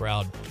out of a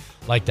crowd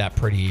like that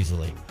pretty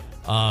easily.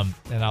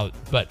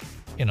 But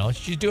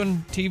she's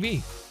doing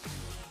TV.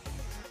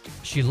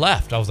 She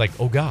left. I was like,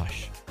 oh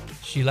gosh,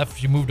 she left.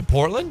 She moved to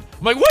Portland.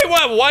 I'm like, wait,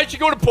 what? Why'd she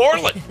go to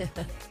Portland?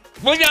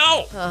 I'm like,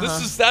 no,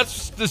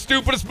 that's the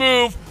stupidest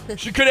move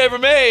she could have ever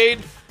made.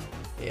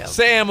 Yep.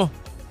 Sam,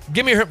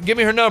 give me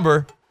her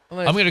number.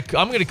 I'm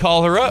gonna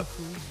call her up.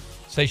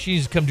 Say she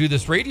needs to come do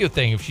this radio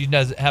thing if she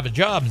doesn't have a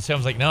job. And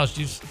Sam's like, no,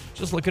 she's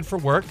just looking for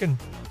work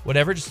and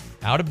whatever, just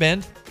out of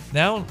Bend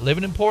now,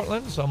 living in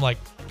Portland. So I'm like,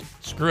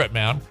 screw it,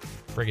 man.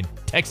 Friggin'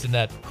 texting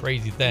that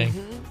crazy thing.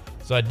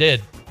 So I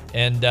did.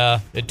 And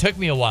it took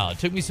me a while. It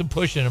took me some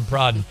pushing and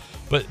prodding.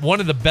 But one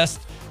of the best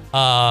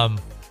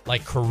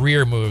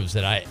career moves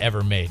that I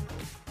ever made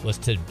was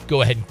to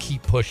go ahead and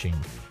keep pushing.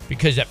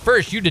 Because at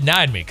first you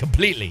denied me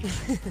completely,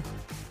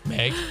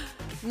 Meg.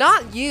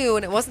 Not you,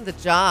 and it wasn't the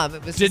job.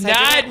 It was just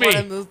I didn't want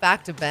to move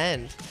back to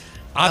Bend.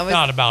 I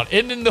thought about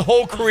ending the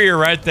whole career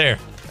right there.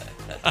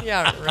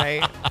 Yeah,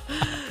 right.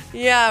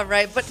 Yeah,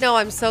 right. But no,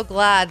 I'm so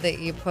glad that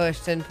you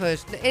pushed and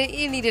pushed. And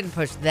he didn't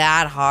push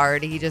that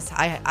hard. He just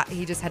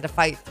had to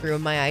fight through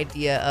my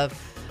idea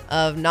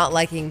of not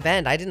liking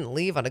Bend. I didn't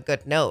leave on a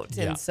good note.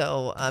 Yeah. And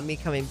so me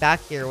coming back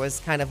here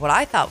was kind of what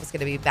I thought was going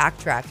to be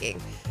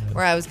backtracking,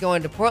 where I was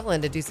going to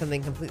Portland to do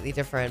something completely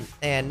different,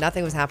 and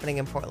nothing was happening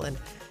in Portland.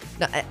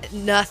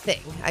 Nothing.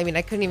 I mean,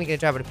 I couldn't even get a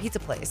job at a pizza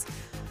place.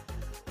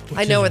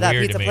 I know where that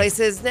pizza place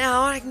is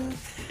now.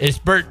 It's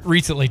burnt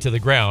recently to the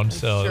ground,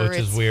 so which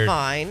is weird.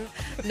 Fine.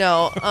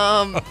 No.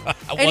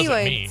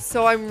 Anyway,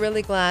 so I'm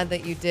really glad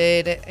that you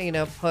did,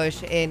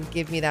 push and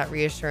give me that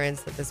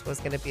reassurance that this was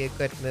going to be a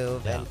good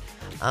move, and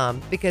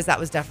because that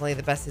was definitely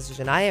the best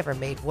decision I ever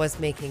made, was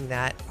making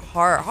that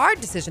hard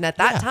decision at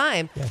that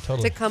time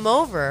totally. to come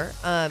over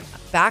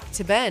back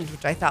to Bend,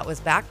 which I thought was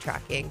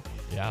backtracking.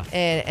 Yeah.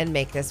 And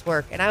make this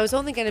work. And I was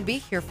only going to be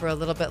here for a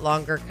little bit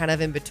longer, kind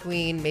of in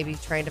between, maybe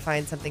trying to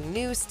find something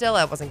new still.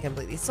 I wasn't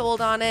completely sold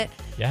on it.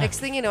 Yeah. Next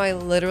thing you know, I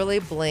literally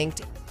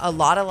blinked, a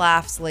lot of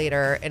laughs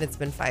later, and it's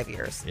been 5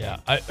 years. Yeah.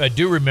 I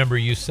do remember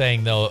you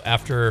saying, though,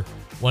 after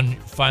when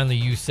finally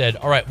you said,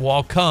 all right, well,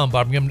 I'll come,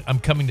 but I'm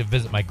coming to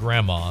visit my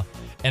grandma,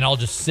 and I'll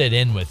just sit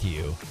in with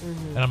you.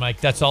 And I'm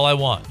like, that's all I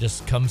want.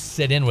 Just come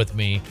sit in with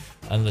me,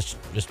 and let's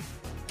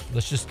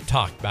just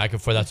talk back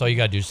and forth. That's all you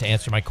got to do. Just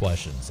answer my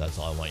questions. That's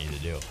all I want you to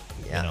do.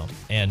 Yeah.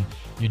 And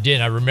you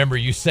did. I remember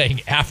you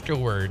saying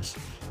afterwards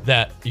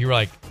that you were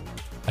like,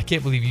 I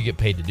can't believe you get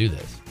paid to do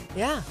this.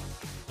 Yeah.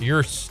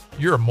 You're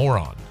a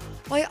moron.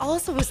 Well, I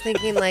also was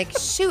thinking,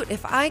 shoot,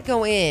 if I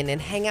go in and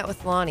hang out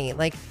with Lonnie,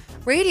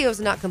 radio's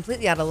not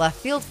completely out of left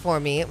field for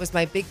me. It was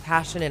my big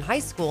passion in high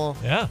school.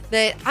 Yeah.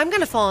 That I'm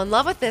going to fall in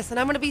love with this and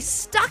I'm going to be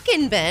stuck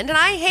in Bend, and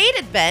I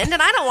hated Bend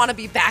and I don't want to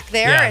be back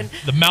there. Yeah, And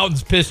the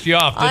mountains pissed you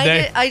off, didn't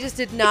they? I just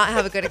did not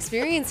have a good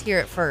experience here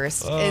at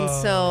first. And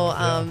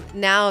so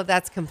now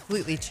that's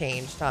completely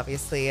changed,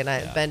 obviously. And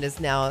Bend is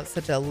now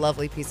such a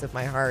lovely piece of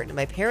my heart. And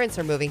my parents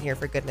are moving here,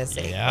 for goodness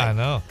sake. Yeah, I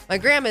know. My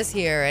grandma's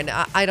here, and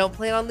I don't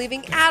plan on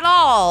leaving at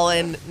all.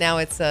 And now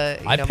it's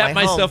I pat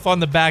myself on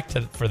the back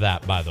for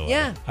that, by the way.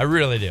 Yeah. I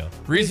really do.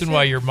 Reason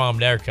why your mom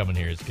and dad are coming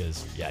here is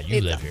because,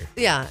 you live here.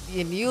 Yeah,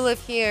 and you live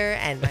here,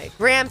 and my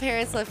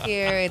grandparents live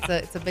here.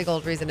 It's a big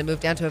old reason to move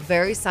down to a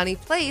very sunny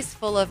place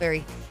full of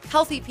very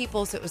healthy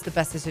people. So it was the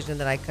best decision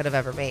that I could have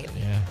ever made.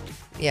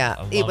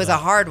 Yeah, it was a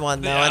hard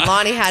one though, and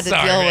Lonnie had to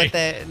deal with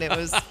it, and it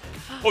was.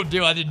 Oh,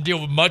 dude, I didn't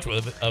deal with much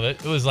of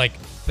it. It was like,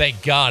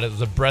 thank God, it was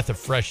a breath of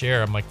fresh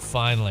air. I'm like,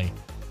 finally,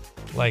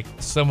 like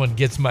someone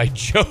gets my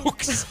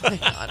jokes. Oh my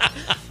God.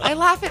 I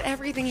laugh at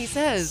everything he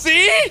says.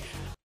 See?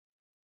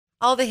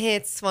 All the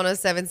hits,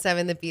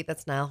 107.7 The Beat,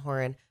 that's Niall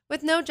Horan.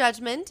 With no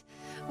judgment,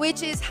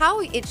 which is how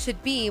it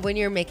should be when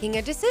you're making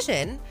a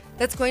decision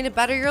that's going to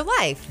better your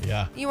life.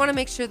 Yeah. You want to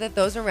make sure that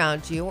those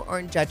around you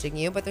aren't judging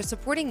you, but they're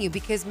supporting you,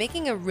 because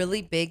making a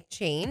really big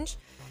change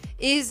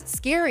is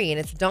scary and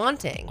it's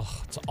daunting.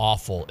 Oh, it's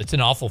awful. It's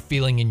an awful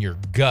feeling in your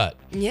gut.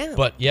 Yeah.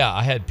 But yeah,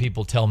 I had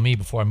people tell me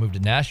before I moved to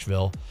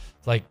Nashville,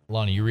 like,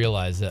 Lonnie, you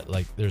realize that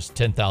like there's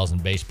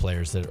 10,000 bass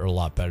players that are a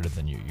lot better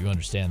than you. You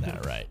understand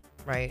that, right?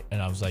 Right.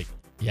 And I was like,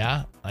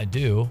 yeah, I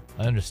do.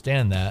 I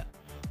understand that.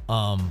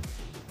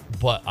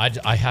 But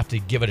I have to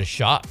give it a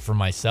shot for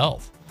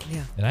myself.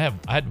 Yeah. And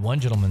I had one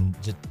gentleman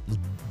just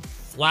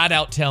flat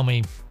out tell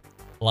me,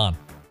 Lon,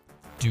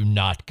 do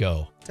not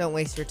go. Don't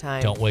waste your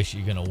time.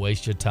 You're gonna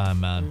waste your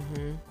time, man.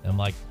 And I'm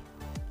like,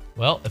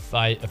 well, if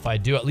I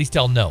do, at least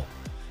I'll know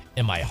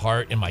in my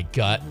heart, in my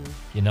gut,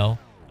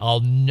 I'll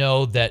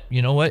know that,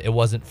 you know what, it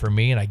wasn't for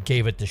me, and I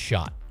gave it the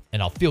shot,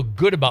 and I'll feel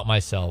good about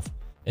myself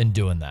in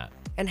doing that.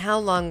 And how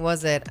long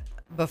was it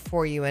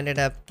before you ended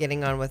up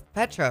getting on with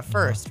Petra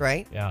first,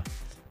 right? Yeah,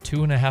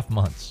 2.5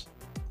 months.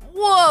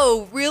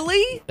 Whoa,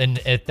 really? And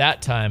at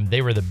that time,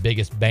 they were the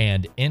biggest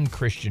band in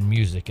Christian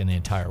music in the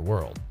entire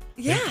world.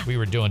 Yeah. We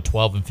were doing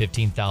 12 and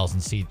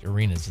 15,000 seat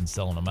arenas and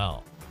selling them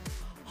out.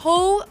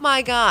 Oh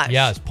my gosh.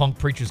 Yeah, it's Punk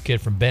Preacher's Kid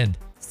from Bend.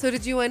 So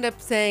did you end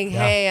up saying,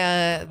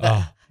 Yeah.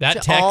 hey,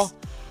 that text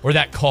or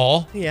that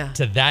call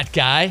to that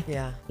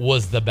guy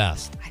was the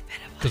best. I bet it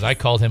was. Because I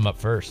called him up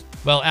first.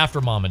 Well, after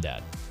mom and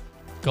dad.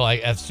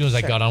 As soon as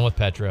I got on with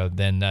Petra,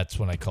 then that's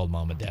when I called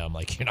mom and dad. I'm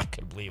like, you're not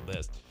going to believe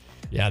this.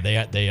 Yeah,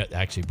 they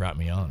actually brought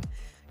me on.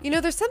 You know,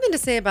 there's something to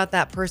say about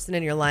that person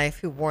in your life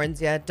who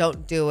warns you,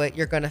 don't do it,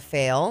 you're going to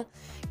fail.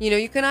 You know,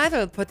 you can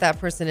either put that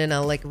person in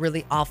a like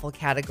really awful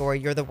category,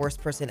 you're the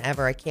worst person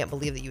ever, I can't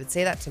believe that you would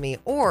say that to me,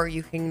 or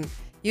you can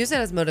use it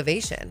as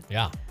motivation.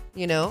 Yeah.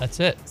 You know? That's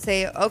it.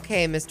 Say,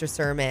 okay, Mr.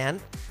 Sir Man,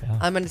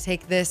 I'm going to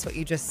take this, what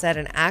you just said,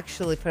 and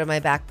actually put it in my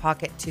back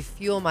pocket to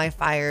fuel my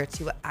fire,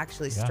 to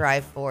actually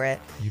strive for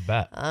it. You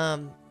bet.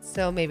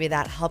 So maybe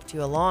that helped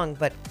you along,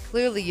 but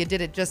clearly you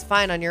did it just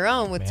fine on your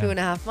own with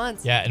 2.5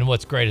 months. Yeah, and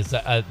what's great is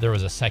that there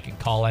was a second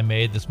call I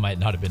made. This might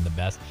not have been the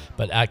best,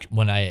 but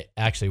when I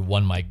actually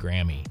won my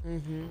Grammy,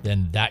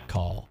 then that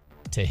call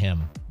to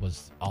him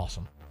was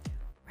awesome.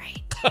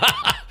 Right.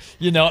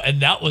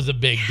 And that was a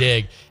big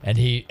dig. And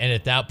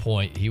at that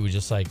point, he was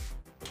just like,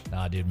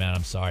 nah, dude, man,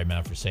 I'm sorry,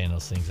 man, for saying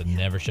those things. I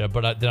never should.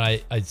 But then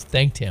I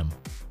thanked him,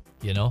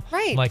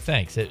 Right. I'm like,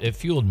 thanks. It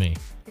fueled me.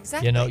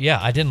 Exactly.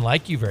 I didn't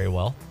like you very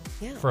well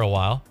for a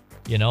while,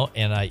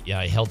 and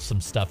I held some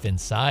stuff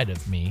inside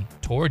of me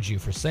towards you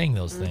for saying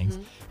those things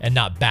and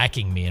not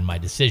backing me in my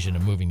decision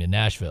of moving to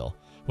Nashville.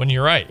 When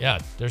you're right,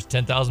 there's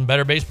 10,000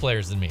 better bass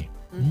players than me.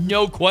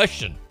 No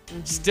question.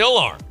 Still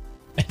are.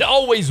 It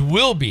always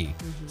will be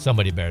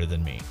somebody better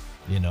than me,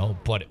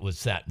 but it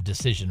was that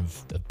decision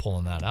of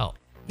pulling that out.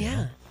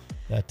 Yeah.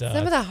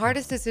 Some of the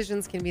hardest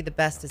decisions can be the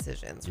best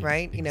decisions,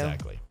 right?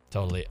 Exactly.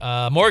 Totally.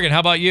 Morgan, how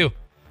about you?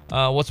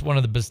 What's one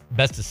of the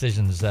best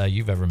decisions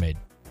you've ever made?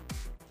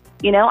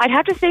 I'd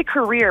have to say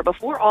career.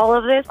 Before all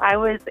of this, I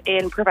was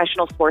in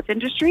professional sports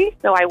industry.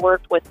 So I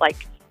worked with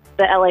like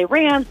the LA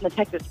Rams and the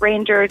Texas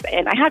Rangers.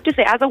 And I have to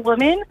say, as a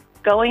woman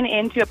going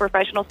into a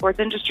professional sports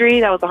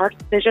industry, that was a hard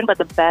decision, but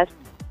the best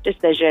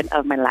decision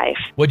of my life.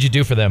 What'd you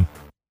do for them?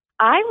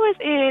 I was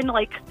in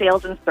like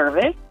sales and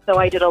service. So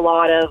I did a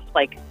lot of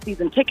like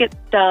season ticket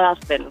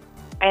stuff, and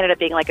I ended up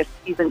being like a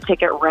season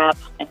ticket rep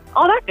and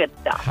all that good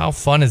stuff. How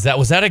fun is that?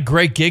 Was that a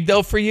great gig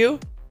though for you?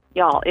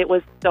 Y'all, it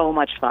was so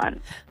much fun.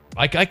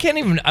 I can't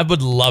even, I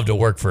would love to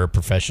work for a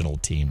professional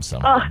team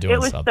somewhere. It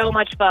was so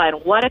much fun.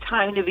 What a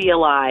time to be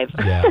alive.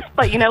 Yeah.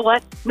 But you know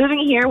what? Moving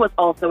here was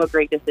also a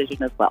great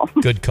decision as well.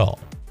 Good call.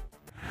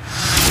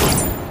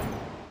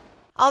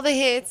 All the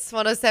hits,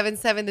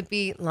 107.7 The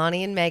Beat,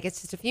 Lonnie and Meg.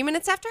 It's just a few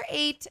minutes after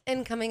 8,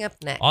 and coming up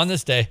next. On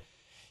this day,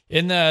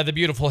 in the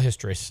beautiful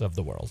histories of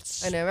the world.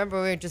 I know,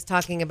 remember we were just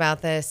talking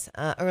about this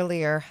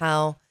earlier,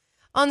 how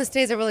On This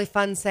Day is a really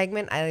fun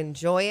segment. I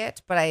enjoy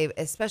it, but I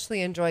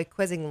especially enjoy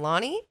quizzing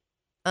Lonnie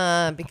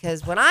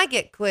because when I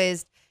get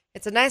quizzed,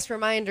 it's a nice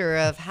reminder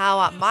of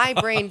how my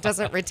brain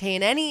doesn't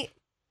retain any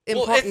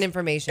important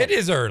information. It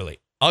is early.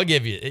 I'll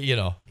give you,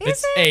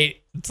 it's 8.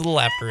 It's a little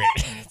after 8.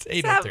 It's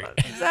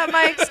 8:03. Is that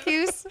my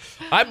excuse?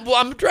 I'm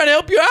trying to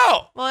help you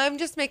out. Well, I'm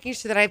just making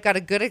sure that I've got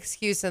a good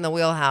excuse in the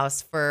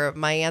wheelhouse for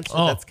my answer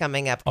that's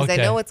coming up because I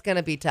okay. know it's going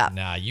to be tough.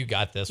 Nah, you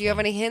got this. Do you have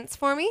any hints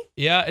for me?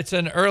 Yeah, it's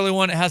an early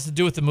one. It has to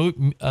do with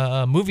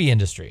the movie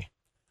industry.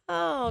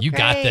 Oh, You great.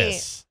 got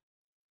this.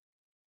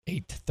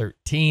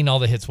 8:13. All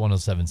the hits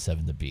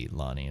 107.7 The Beat,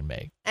 Lonnie and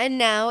Meg. And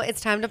now it's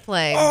time to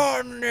play.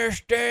 On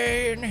this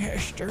day in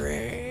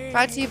history.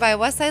 Brought to you by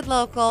Westside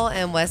Local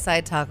and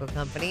Westside Taco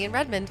Company in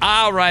Redmond.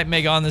 All right,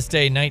 Meg, on this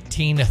day,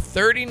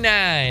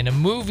 1939, a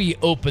movie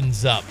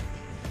opens up.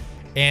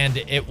 And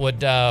it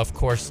would, of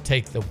course,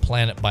 take the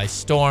planet by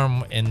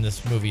storm. And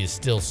this movie is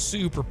still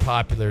super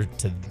popular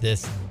to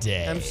this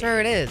day. I'm sure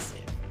it is.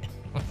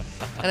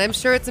 And I'm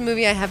sure it's a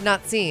movie I have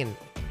not seen.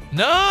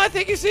 No, I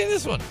think you've seen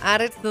this one.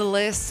 Add it to the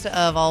list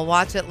of I'll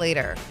watch it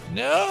later.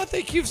 No, I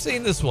think you've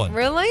seen this one.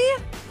 Really?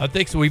 I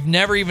think so. We've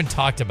never even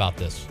talked about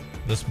this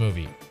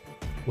movie,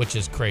 which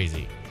is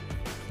crazy.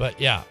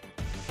 But yeah,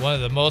 one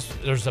of the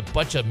most, there's a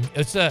bunch of,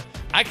 it's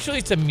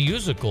a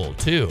musical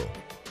too.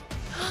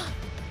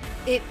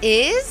 It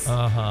is?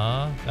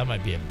 Uh-huh. That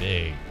might be a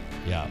big,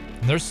 yeah.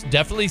 And there's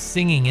definitely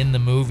singing in the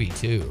movie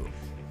too.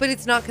 But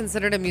it's not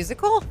considered a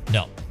musical?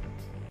 No.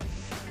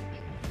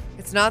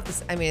 It's not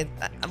this. I mean,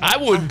 I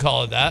wouldn't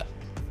call it that.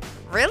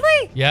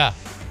 Really? Yeah.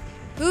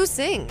 Who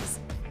sings?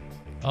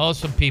 Oh,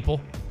 some people.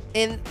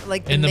 In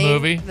like In the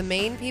movie? The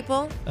main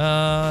people?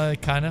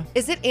 Kind of.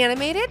 Is it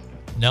animated?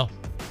 No.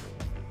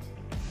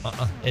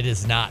 It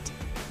is not.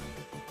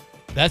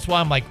 That's why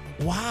I'm like,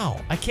 wow,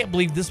 I can't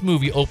believe this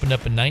movie opened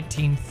up in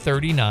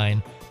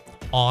 1939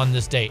 on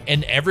this day.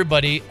 And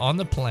everybody on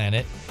the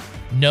planet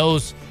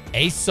knows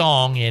a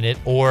song in it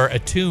or a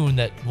tune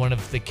that one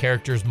of the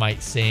characters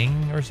might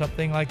sing or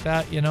something like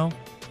that,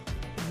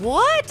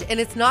 What? And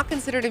it's not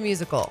considered a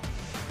musical?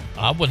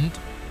 I wouldn't.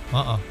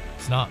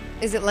 It's not.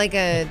 Is it like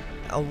a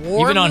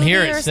war Even on movie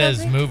here or it says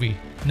something? movie.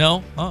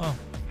 No,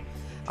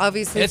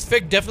 Obviously, It's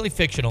definitely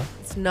fictional.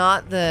 it's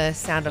not The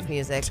Sound of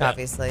Music,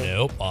 obviously.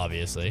 Nope,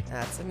 obviously.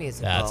 That's a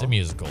musical. That's a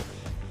musical.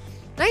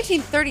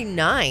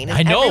 1939. Has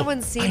I know.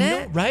 everyone seen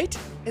it? Right?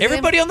 Is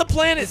Everybody it- on the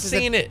planet's This is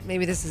seen it.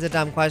 Maybe this is a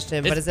dumb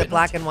question, but It's is it been-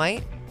 black and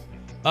white?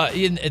 At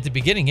the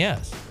beginning,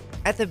 yes.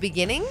 At the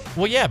beginning?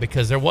 Well, yeah,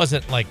 because there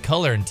wasn't like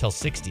color until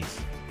 60s.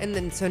 And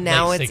then so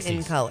now Late it's in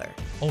 60s. color.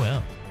 Oh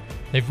yeah,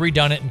 they've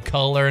redone it in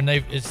color, and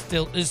it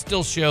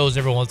still shows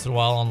every once in a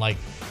while on like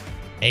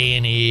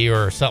A&E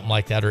or something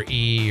like that, or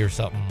E or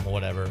something,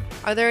 whatever.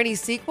 Are there any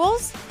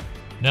sequels?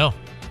 No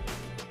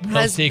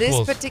Has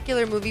sequels. this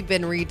particular movie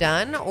been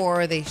redone,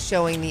 or are they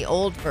showing the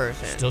old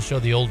version? Still show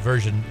the old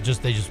version.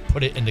 They just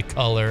put it into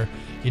color,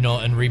 and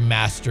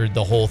remastered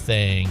the whole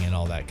thing and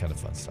all that kind of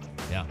fun stuff.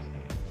 Yeah.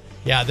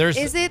 Yeah, there's.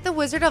 Is it The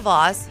Wizard of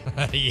Oz?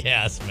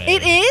 Yes, man.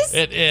 It is?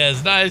 It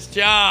is. Nice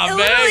job, It man.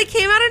 literally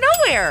came out of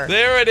nowhere.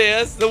 There it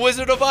is. The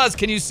Wizard of Oz.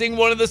 Can you sing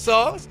one of the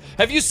songs?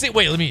 Have you seen?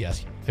 Wait, let me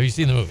ask you. Have you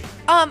seen the movie?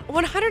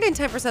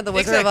 110% The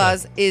Wizard of Exactly.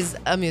 Oz is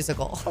a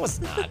musical. No, it's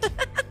not.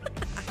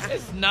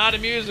 It's not a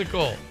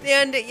musical.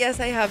 And yes,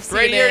 I have seen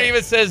Right here it it.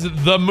 even says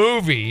the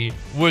movie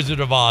Wizard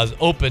of Oz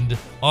opened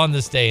on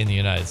this day in the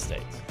United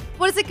States.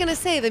 What is it going to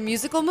say? The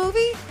musical movie?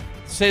 It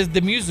says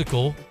the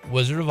musical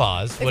Wizard of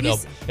Oz. If you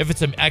If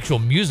it's an actual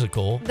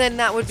musical, Then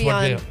that would That's be what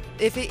on.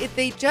 they- If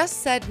they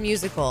just said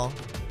musical,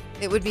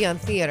 it would be on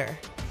theater.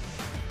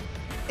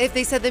 If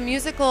they said the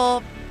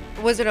musical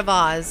Wizard of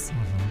Oz,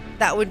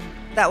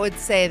 Mm-hmm. that would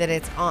say that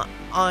it's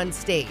on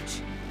stage.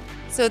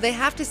 So they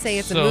have to say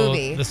it's a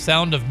movie. The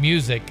Sound of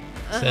Music,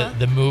 said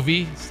the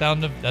movie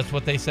Sound of. That's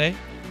what they say.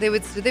 They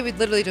would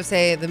literally just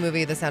say the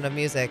movie The Sound of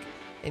Music,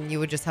 and you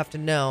would just have to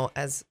know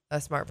as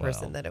a smart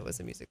person Well. that it was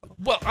a musical.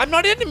 Well, I'm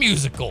not into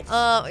musicals.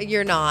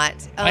 You're not.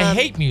 I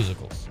hate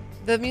musicals.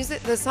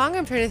 the song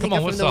I'm trying to think Come on,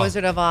 of what from The song?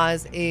 Wizard of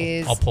Oz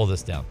is I'll pull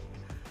this down.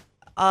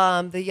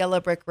 The Yellow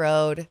Brick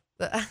Road.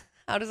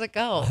 How does it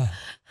go?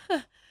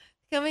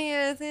 Coming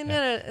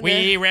in.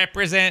 We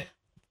represent.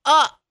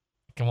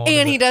 Come on.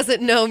 And he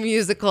doesn't know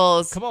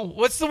musicals. Come on.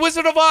 What's the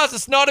Wizard of Oz?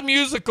 It's not a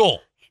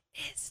musical.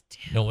 Yes,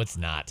 dude. No, it's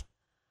not.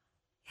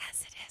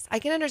 Yes, it is. I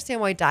can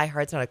understand why Die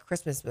Hard's not a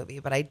Christmas movie,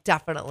 but I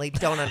definitely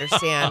don't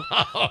understand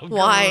Oh,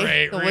 why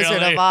great, The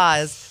Wizard really? of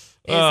Oz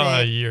Oh,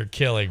 isn't you're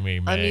killing me,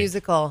 a man.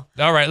 musical.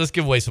 All right, let's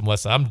give away some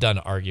West Side. I'm done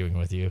arguing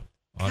with you,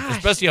 Gosh.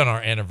 especially on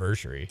our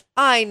anniversary.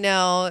 I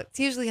know. It's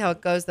usually how it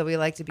goes that we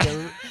like to be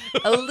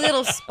a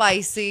little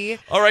spicy.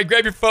 All right,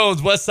 grab your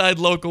phones. West Side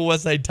Local,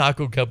 West Side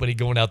Taco Company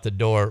going out the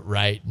door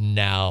right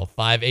now.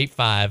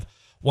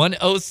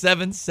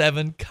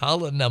 585-1077,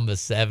 caller number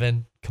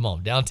 7. Come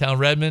on, downtown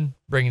Redmond,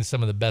 bringing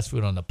some of the best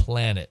food on the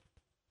planet.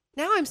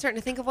 Now I'm starting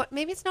to think of what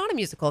maybe it's not a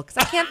musical because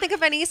I can't think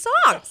of any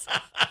songs.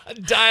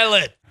 Dial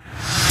it.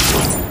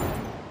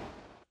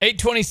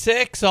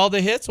 826, all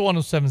the hits,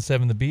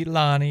 1077 The Beat,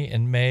 Lonnie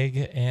and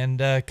Meg. And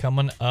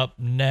coming up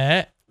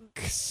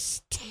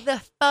next.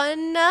 The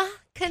fun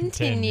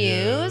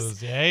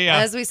continues. Yeah.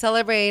 As we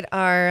celebrate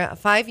our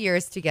 5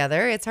 years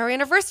together. It's our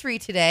anniversary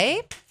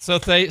today. So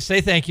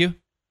say thank you.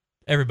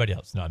 Everybody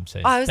else. No, I'm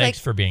saying I was thanks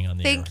like, for being on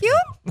the air. Thank you.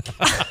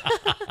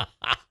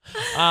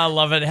 I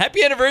love it.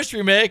 Happy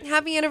anniversary, Meg.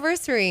 Happy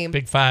anniversary.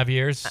 Big 5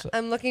 years.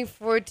 I'm looking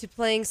forward to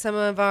playing some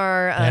of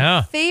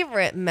our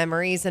favorite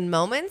memories and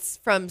moments,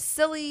 from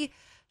silly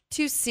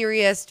to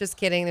serious. Just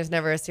kidding. There's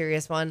never a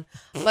serious one.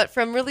 But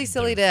from really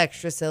silly to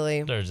extra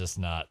silly. They're just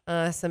not.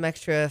 Some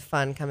extra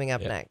fun coming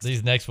up next.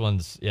 These next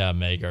ones,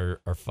 Meg,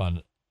 are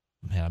fun.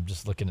 Man, I'm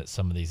just looking at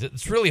some of these.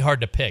 It's really hard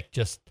to pick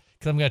just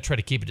because I'm going to try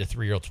to keep it to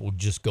 3-year-olds. We'll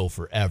just go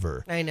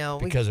forever. I know.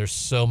 Because there's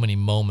so many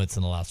moments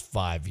in the last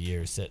 5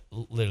 years that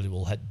literally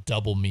will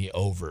double me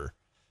over.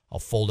 I'll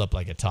fold up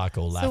like a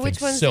taco laughing so hard. So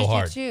which ones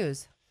did you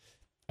choose?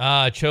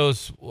 I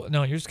chose,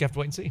 no, you're just going to have to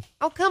wait and see.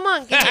 Oh, come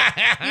on.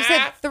 You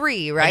said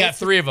 3, right? I got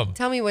 3 of them.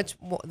 Tell me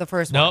the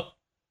first one. Nope.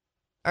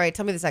 All right,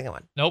 tell me the second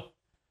one. Nope.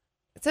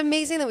 It's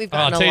amazing that we've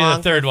gotten I'll tell you along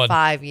the third for one.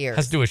 5 years.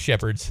 Has to do with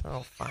shepherds.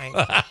 Oh, fine.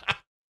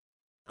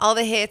 All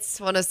the hits,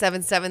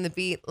 107.7 The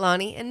Beat,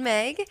 Lonnie and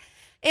Meg.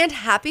 And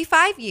happy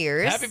 5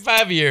 years. Happy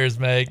 5 years,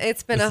 Meg.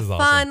 It's been a fun,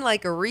 awesome.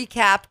 like a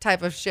recap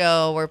type of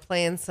show. We're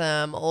playing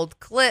some old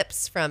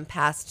clips from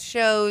past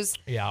shows.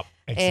 Yeah,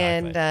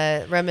 exactly.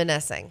 And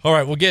reminiscing. All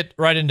right, we'll get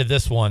right into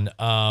this one.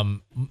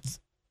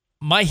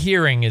 My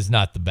hearing is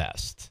not the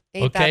best.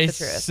 Ain't that the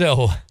truth?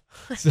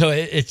 So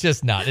it's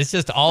just not. It's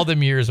just all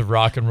them years of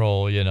rock and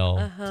roll,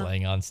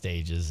 playing on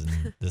stages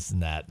and this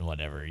and that and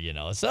whatever,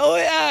 So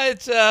it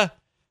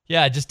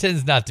just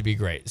tends not to be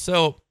great.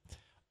 So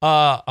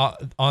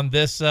on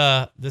this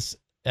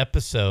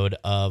episode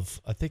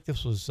of, I think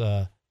this was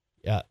let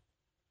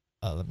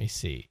me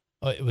see.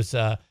 It was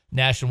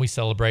National. We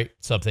celebrate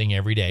something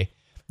every day.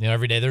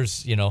 Every day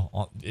there's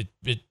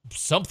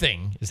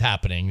something is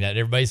happening that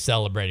everybody's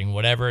celebrating,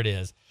 whatever it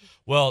is.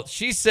 Well,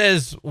 she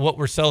says what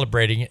we're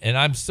celebrating, and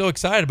I'm so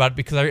excited about it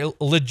because I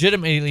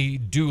legitimately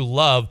do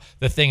love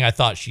the thing I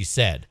thought she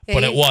said,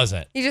 but it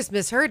wasn't. You just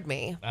misheard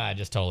me. I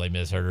just totally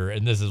misheard her,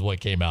 and this is what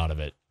came out of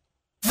it.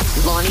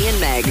 Lonnie and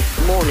Meg,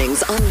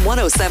 mornings on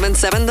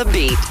 107.7 The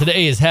Beat.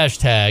 Today is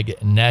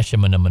hashtag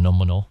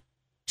National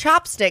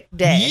Chopstick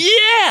Day.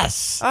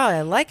 Yes! Oh,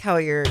 I like how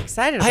you're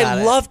excited about it.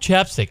 I love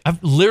chapstick. I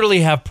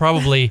literally have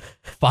probably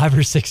 5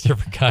 or 6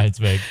 different kinds,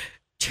 Meg.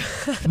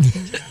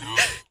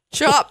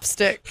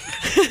 Chopstick,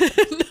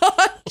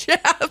 not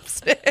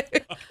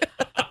chapstick.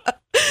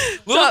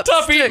 Little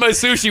tough eating my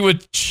sushi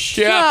with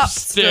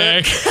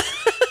chapstick.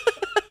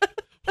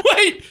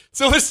 Wait,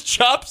 so it's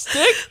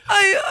chopstick?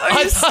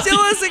 Are you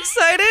still as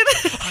excited?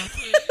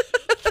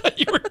 I thought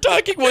you were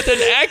talking with an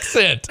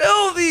accent.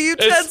 No, the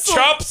utensil. It's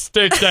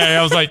chopstick day.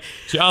 I was like,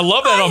 I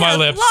love that on my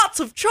lips. Lots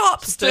of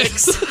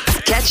chopsticks.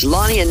 Catch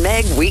Lonnie and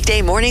Meg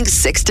weekday mornings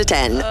 6 to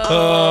 10.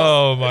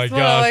 Oh my It's god,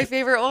 one of my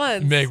favorite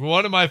ones. Meg,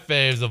 one of my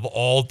faves of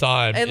all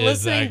time. And is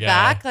listening that guy.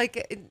 back,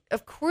 like,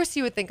 of course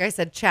you would think I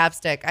said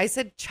chapstick. I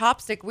said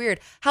chopstick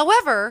weird.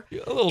 However, A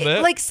little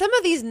bit. like some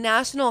of these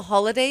national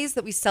holidays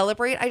that we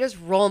celebrate, I just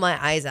roll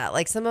my eyes at.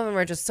 Like some of them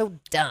are just so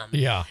dumb.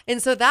 Yeah.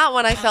 And so that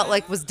one I felt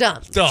like was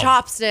dumb. Dumb.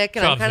 Chopstick,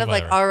 and I'm kind Chopstick, of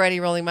like whatever. already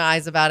rolling my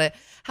eyes about it.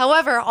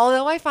 However,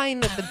 although I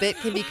find that the bit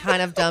can be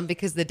kind of dumb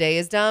because the day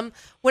is dumb,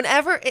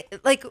 whenever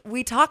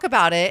we talk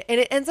about it, and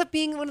it ends up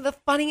being one of the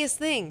funniest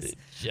things.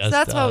 So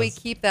that's why we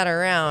keep that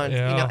around,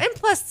 Yeah. And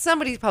plus,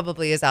 somebody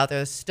probably is out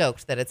there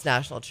stoked that it's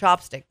National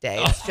Chopstick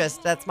Day. It's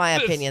just that's my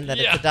opinion that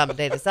it's a dumb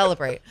day to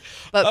celebrate.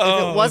 But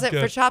if it wasn't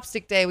for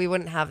Chopstick Day, we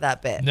wouldn't have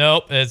that bit.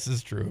 Nope, this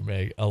is true,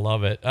 Meg. I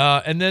love it.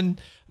 And then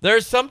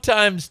there's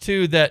sometimes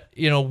too that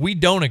we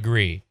don't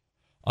agree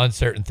on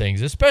certain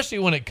things, especially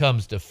when it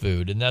comes to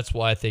food, and that's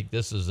why I think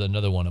this is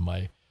another one of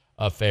my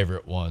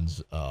favorite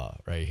ones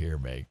right here,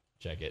 Meg.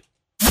 Check it.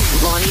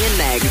 Lonnie and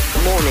Meg,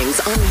 mornings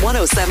on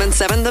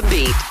 107.7 The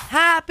Beat.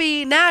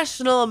 Happy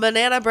National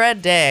Banana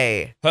Bread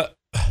Day.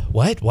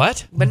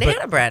 What?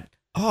 Banana bread.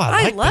 Oh,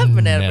 I like love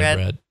banana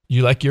bread.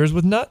 You like yours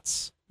with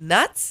nuts?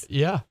 Nuts?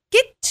 Yeah.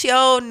 Get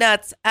your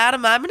nuts out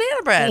of my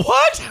banana bread.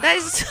 What? That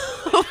is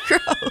so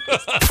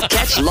gross.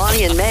 Catch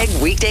Lonnie and Meg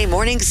weekday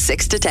mornings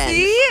 6 to 10.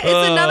 See?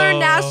 It's another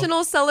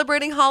national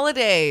celebrating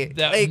holiday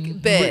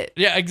bit.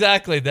 Yeah,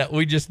 exactly. That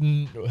we just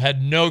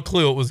had no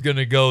clue it was going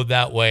to go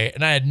that way.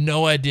 And I had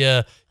no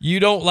idea you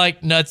don't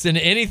like nuts in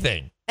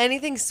anything.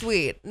 Anything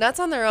sweet. Nuts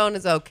on their own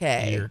is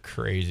okay. You're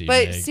crazy,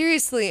 But Meg.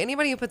 seriously,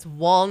 anybody who puts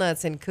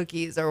walnuts in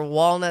cookies or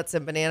walnuts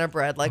in banana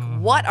bread,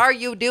 what are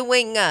you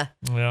doing?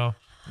 Yeah.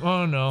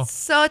 Oh, no.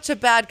 Such a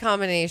bad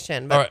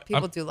combination, but All right,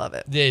 people do love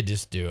it. They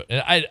just do it.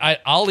 And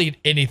I'll eat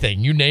anything.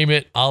 You name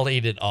it, I'll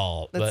eat it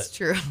all. That's but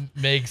true.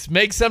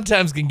 Meg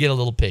sometimes can get a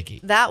little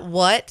picky. That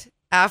what?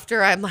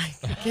 After I'm like,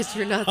 get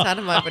your nuts out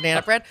of my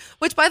banana bread,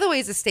 which by the way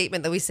is a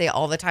statement that we say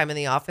all the time in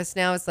the office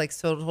now. It's like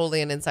so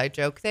totally an inside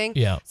joke thing.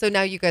 Yeah. So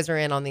now you guys are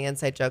in on the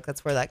inside joke.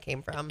 That's where that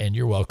came from. And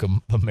you're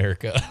welcome,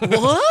 America.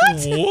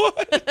 What?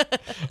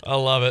 What? I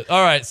love it.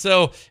 All right.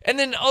 So, and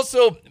then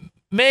also,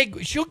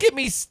 Meg, she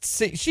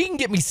can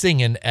get me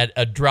singing at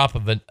a drop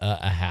of a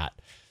hat.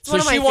 It's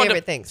one of my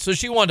favorite things. So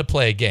she wanted to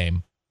play a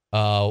game.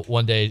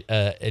 one day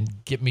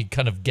and get me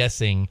kind of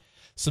guessing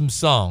some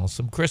songs,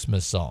 some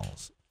Christmas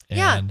songs.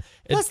 Yeah. And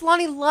Plus,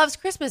 Lonnie loves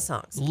Christmas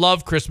songs.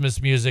 love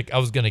Christmas music. I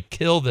was going to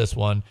kill this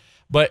one,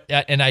 but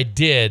and I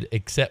did,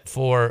 except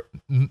for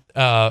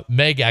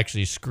Meg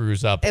actually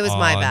screws up. It was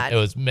my bad. It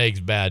was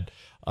Meg's bad.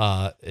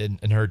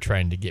 And her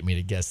trying to get me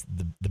to guess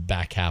the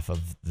back half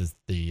of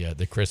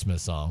the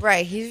Christmas song.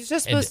 Right. He's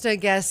just supposed to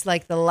guess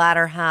like the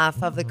latter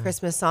half of the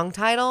Christmas song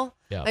title.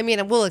 Yeah. I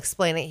mean, we'll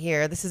explain it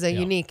here. This is a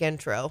unique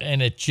intro.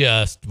 And it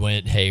just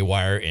went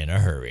haywire in a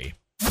hurry.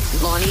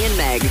 Lonnie and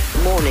Meg,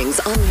 mornings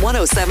on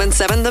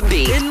 107.7 The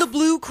Beat. In the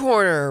blue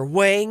corner,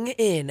 weighing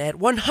in at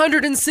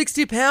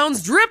 160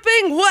 pounds,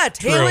 dripping wet,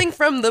 True. hailing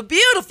from the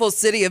beautiful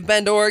city of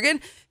Bend, Oregon,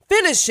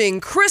 finishing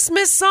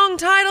Christmas song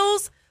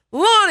titles,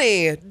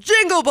 Lonnie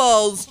Jingle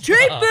Balls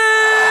Chapin!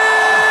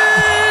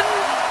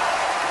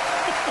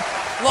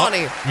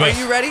 Lonnie, yes.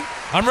 are you ready?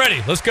 I'm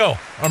ready. Let's go.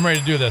 I'm ready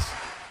to do this.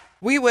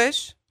 We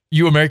wish,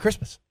 You a Merry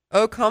Christmas.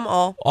 oh come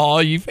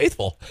All you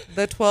faithful.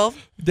 the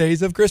 12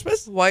 Days of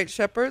Christmas. white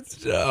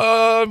shepherds,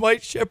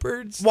 White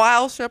shepherds.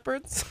 wild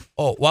shepherds.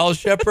 Oh, wild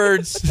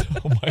shepherds.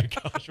 Oh my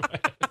gosh.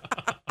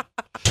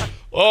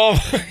 Oh,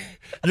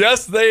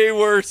 yes, they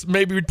were.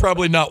 Maybe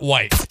probably not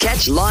white.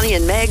 Catch Lonnie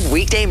and Meg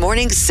weekday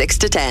mornings 6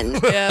 to 10.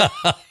 Yep.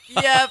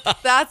 Yep,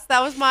 that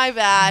was my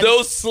bad.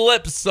 Those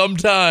slips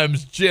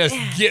sometimes just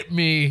get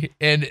me,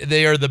 and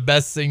they are the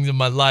best things in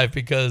my life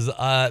because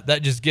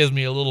that just gives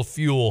me a little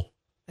fuel.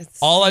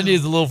 All I need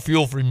is a little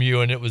fuel from you,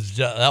 and that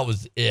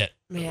was it.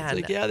 Man. It's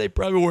like, yeah, they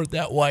probably weren't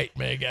that white,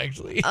 Meg,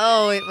 actually.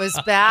 Oh, it was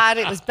bad.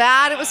 It was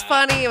bad. It was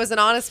funny. It was an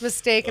honest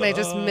mistake, and I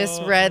just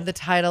misread the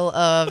title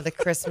of the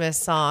Christmas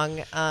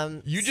song.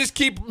 You just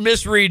keep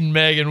misreading,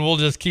 Meg, and we'll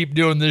just keep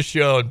doing this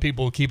show, and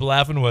people will keep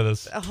laughing with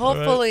us.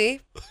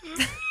 Hopefully,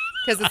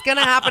 because it's going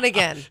to happen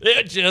again.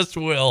 It just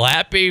will.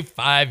 Happy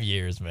 5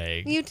 years,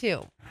 Meg. You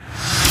too.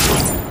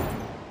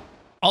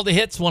 All the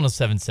hits,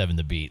 107.7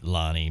 The Beat.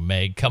 Lonnie,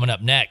 Meg, coming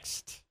up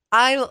next.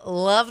 I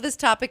love this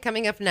topic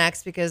coming up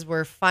next because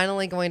we're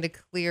finally going to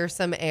clear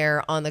some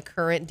air on the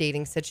current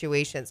dating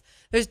situations.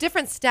 There's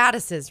different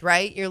statuses,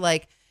 right?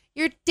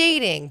 You're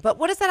dating, but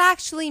what does that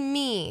actually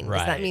mean? Does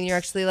that Right. mean you're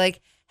actually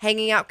like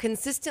hanging out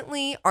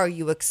consistently? Are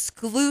you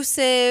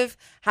exclusive?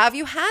 Have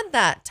you had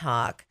that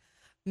talk?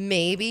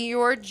 Maybe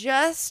you're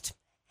just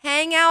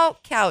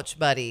hangout couch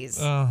buddies.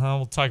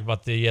 We'll talk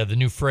about the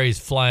new phrase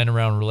flying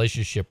around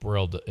relationship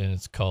world, and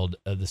it's called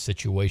the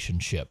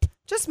situationship.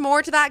 Just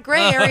more to that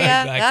gray area.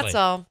 Exactly. That's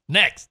all.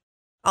 Next.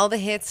 All the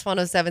hits,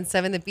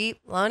 107.7 The Beat,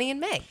 Lonnie and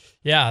Meg.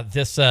 Yeah,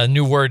 this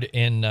new word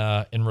in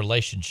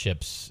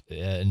relationships,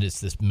 and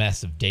it's this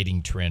massive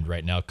dating trend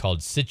right now called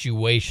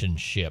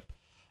situationship.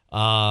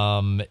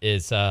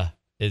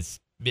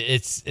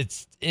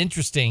 It's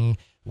interesting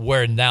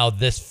where now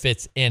this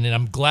fits in, and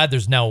I'm glad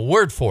there's now a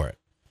word for it.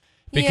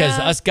 Because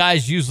Yeah. us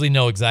guys usually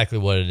know exactly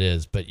what it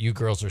is, but you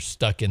girls are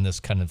stuck in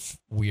this kind of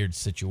weird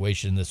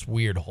situation, this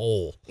weird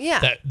hole.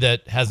 Yeah. There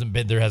hasn't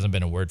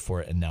been a word for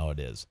it, and now it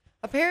is.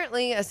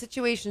 Apparently, a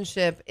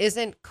situationship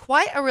isn't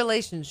quite a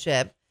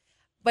relationship,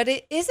 but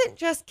it isn't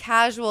just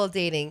casual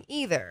dating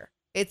either.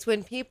 It's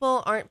when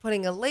people aren't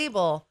putting a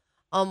label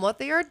on what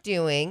they are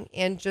doing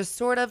and just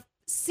sort of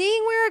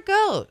seeing where it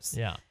goes.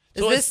 Yeah.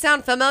 Does this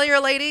sound familiar,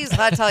 ladies?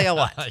 I tell you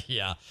what.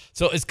 Yeah.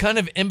 So it's kind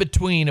of in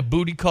between a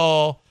booty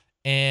call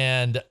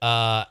and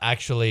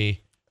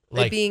actually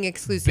like being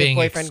exclusive,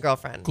 boyfriend,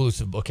 girlfriend.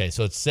 Exclusive. Okay,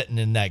 so it's sitting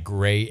in that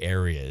gray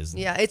area, isn't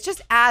it? Yeah, it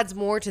just adds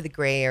more to the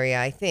gray area,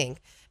 I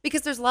think,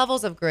 because there's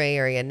levels of gray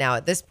area now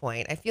at this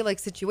point. I feel like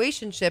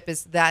situationship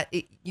is that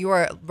you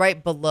are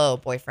right below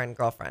boyfriend,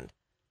 girlfriend.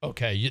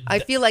 Okay. I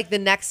feel like the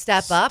next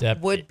step up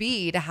Step- would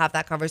be to have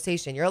that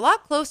conversation. You're a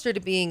lot closer to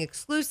being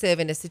exclusive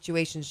in a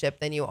situationship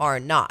than you are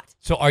not.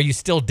 So are you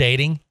still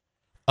dating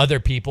other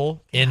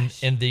people in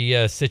the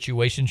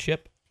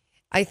situationship?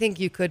 I think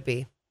you could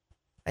be.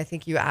 I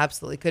think you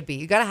absolutely could be.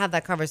 You got to have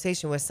that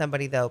conversation with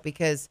somebody though,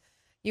 because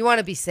you want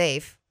to be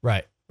safe,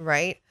 Right.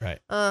 right? Right.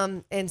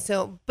 And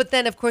so, but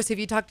then of course, if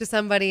you talk to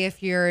somebody,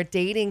 if you're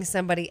dating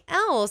somebody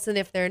else, and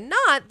if they're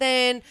not,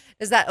 then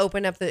does that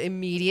open up the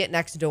immediate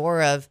next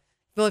door of,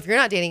 well, if you're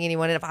not dating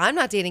anyone, and if I'm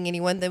not dating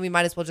anyone, then we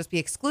might as well just be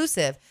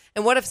exclusive.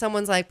 And what if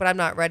someone's like, but I'm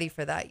not ready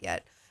for that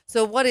yet?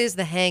 So what is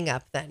the hang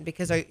up then?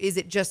 Because is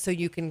it just so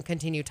you can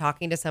continue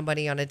talking to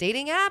somebody on a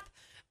dating app?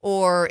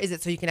 Or is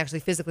it so you can actually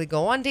physically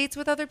go on dates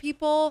with other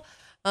people?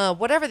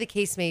 Whatever the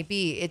case may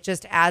be, it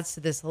just adds to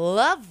this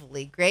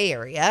lovely gray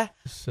area.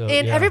 So,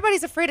 And yeah.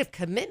 everybody's afraid of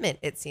commitment,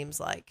 it seems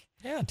like.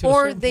 Yeah, to a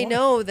Or certain they point.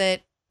 know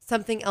that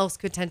something else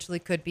potentially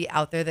could be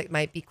out there that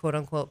might be quote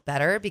unquote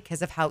better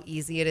because of how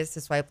easy it is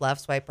to swipe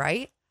left, swipe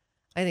right.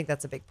 I think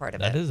that's a big part of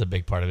That it. is a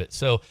big part of it.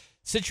 So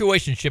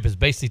situationship is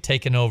basically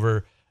taken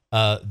over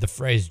the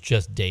phrase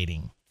just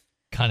dating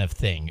kind of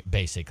thing,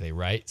 basically,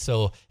 right?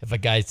 So if a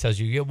guy tells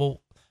you, yeah,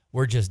 well,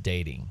 we're just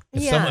dating.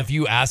 If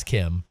you ask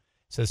him,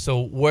 says,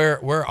 so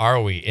where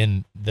are we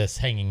in this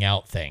hanging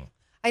out thing?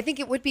 I think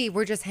it would be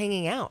we're just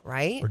hanging out,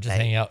 right? We're just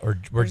hanging out, or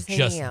we're just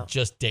hanging out.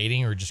 just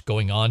dating, or just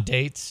going on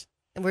dates.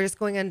 And we're just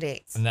going on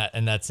dates. And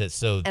that's it.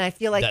 So And I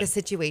feel like the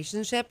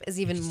situationship is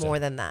even more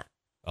than that.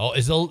 Oh,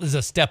 is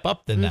a step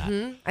up than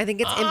that. I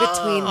think it's in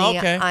between the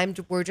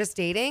okay. we're just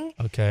dating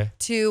Okay.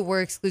 to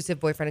we're exclusive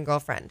boyfriend and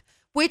girlfriend.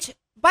 Which,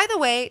 by the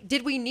way,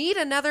 did we need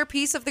another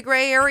piece of the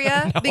gray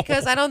area? No.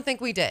 Because I don't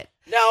think we did.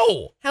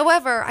 No.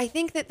 However, I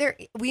think that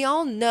we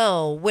all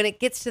know when it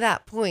gets to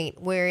that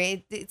point where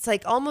it's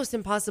like almost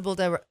impossible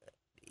to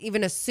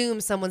even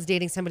assume someone's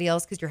dating somebody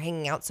else because you're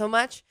hanging out so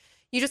much.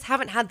 You just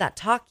haven't had that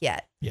talk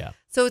yet. Yeah.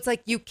 So it's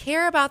like you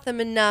care about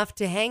them enough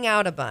to hang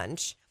out a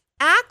bunch,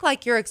 act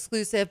like you're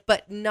exclusive,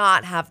 but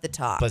not have the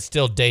talk. But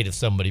still date if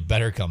somebody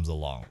better comes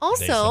along.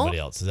 Also, date somebody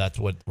else. So that's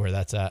where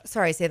that's at.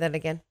 Sorry, say that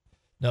again.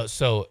 No,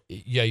 so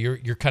yeah,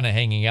 you're kind of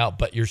hanging out,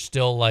 but you're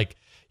still like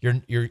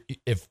you're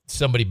if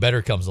somebody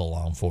better comes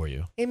along for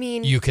you, I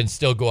mean, you can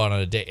still go out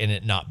on a date and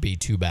it not be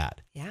too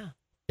bad. Yeah.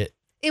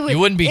 You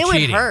wouldn't be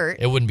cheating. Would hurt.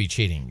 It wouldn't be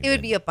cheating. It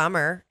would be a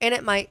bummer, and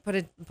it might put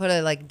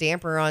a like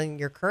damper on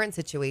your current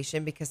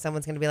situation because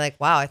someone's going to be like,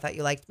 "Wow, I thought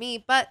you liked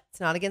me, but it's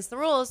not against the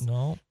rules."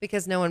 No,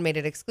 because no one made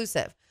it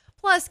exclusive.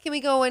 Plus, can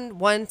we go in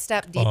one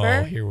step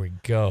deeper? Oh, here we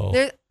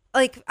go.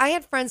 Like I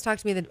had friends talk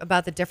to me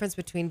about the difference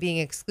between being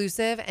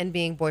exclusive and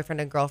being boyfriend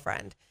and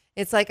girlfriend.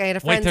 It's like I had a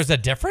friend. Wait, there's a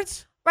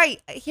difference?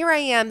 Right. Here I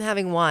am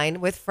having wine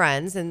with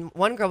friends, and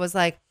one girl was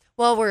like,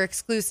 "Well, we're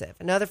exclusive."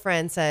 Another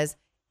friend says,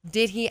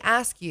 "Did he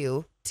ask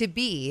you to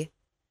be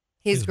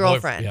his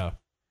girlfriend?" Yeah.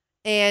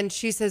 And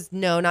she says,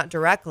 "No, not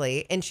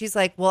directly." And she's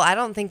like, "Well, I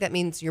don't think that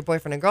means you're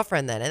boyfriend and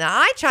girlfriend then." And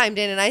I chimed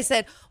in and I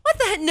said, "What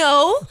the heck?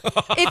 No.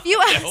 If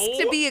you ask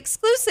to be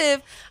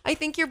exclusive, I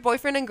think you're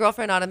boyfriend and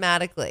girlfriend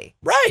automatically."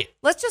 Right.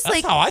 Let's just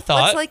That's how I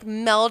thought. let's like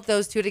meld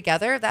those two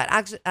together. That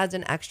actually adds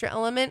an extra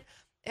element.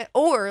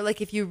 Or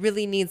like if you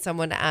really need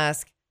someone to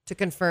ask to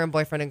confirm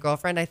boyfriend and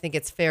girlfriend, I think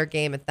it's fair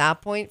game at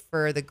that point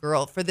for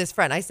this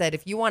friend. I said,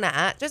 if you want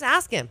to just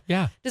ask him.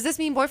 Yeah. Does this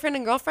mean boyfriend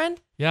and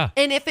girlfriend? Yeah.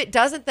 And if it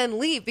doesn't, then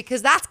leave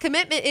because that's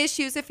commitment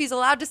issues if he's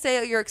allowed to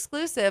say you're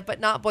exclusive, but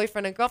not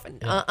boyfriend and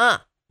girlfriend. Yeah.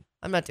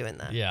 I'm not doing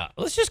that. Yeah.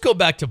 Let's just go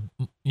back to,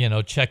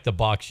 check the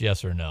box,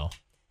 yes or no.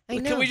 I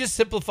know. Can we just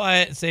simplify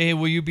it and say, hey,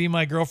 will you be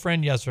my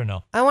girlfriend? Yes or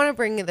no? I want to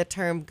bring the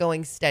term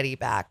going steady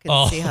back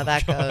and see how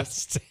that goes.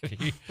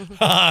 Steady.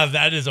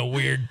 That is a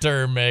weird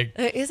term, Meg.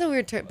 It is a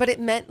weird term, but it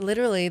meant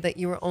literally that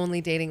you were only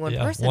dating one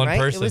person, one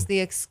right? person. It was the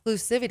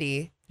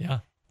exclusivity Yeah.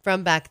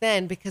 from back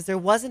then because there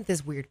wasn't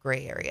this weird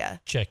gray area.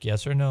 Check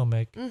yes or no,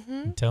 Meg.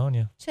 Mm-hmm. I'm telling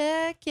you.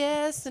 Check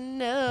yes or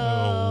no.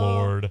 Oh,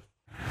 Lord.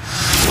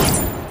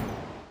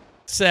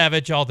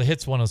 Savage, all the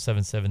hits,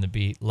 107.7 The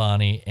Beat,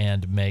 Lonnie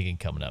and Megan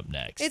coming up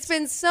next. It's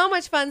been so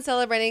much fun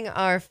celebrating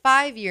our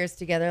 5 years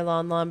together,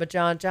 Lon but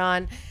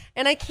John.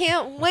 And I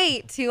can't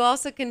wait to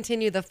also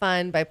continue the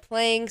fun by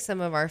playing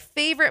some of our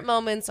favorite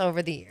moments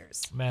over the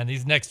years. Man,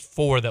 these next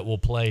 4 that we'll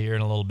play here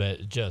in a little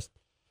bit,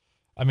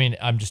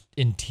 I'm just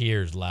in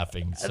tears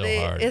laughing so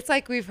hard. It's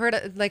like we've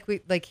heard,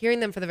 like hearing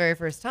them for the very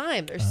first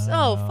time. They're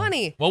so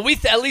funny. Well,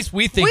 at least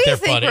we think they're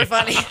funny. We're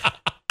funny.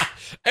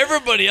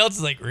 Everybody else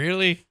is like,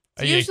 really?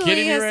 Are you Usually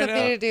kidding me has right something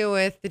now? to do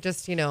with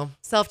just,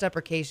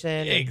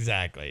 self-deprecation.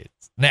 Exactly.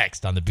 It's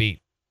next on The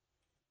Beat.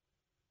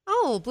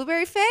 Oh,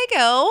 Blueberry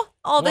Faygo.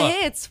 All the What?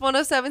 hits.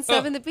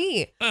 107.7 The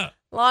Beat.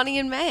 Lonnie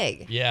and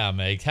Meg. Yeah,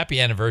 Meg.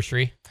 Happy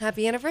anniversary.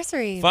 Happy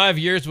anniversary. 5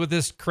 years with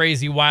this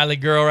crazy wily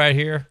girl right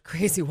here.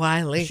 Crazy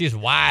Wiley. She's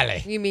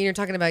wily. You mean you're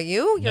talking about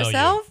you? No,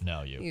 Yourself?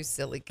 No, you. You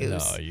silly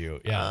goose. No, you.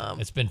 Yeah.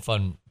 It's been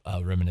fun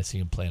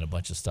reminiscing and playing a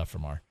bunch of stuff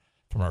from our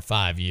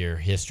 5-year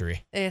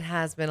history. It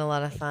has been a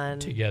lot of fun.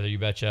 Together, you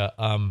betcha.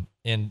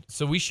 And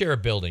so we share a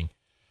building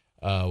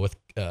with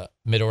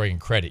Mid-Oregon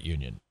Credit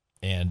Union,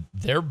 and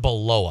they're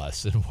below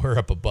us and we're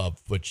up above,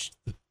 which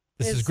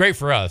this is great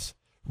for us,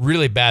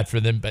 really bad for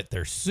them, but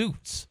their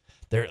suits,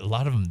 a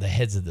lot of them, the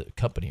heads of the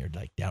company are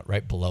like down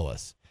right below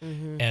us.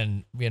 Mm-hmm.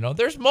 And,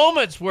 there's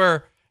moments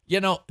where,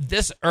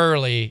 this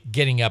early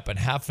getting up and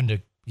having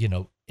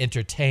to,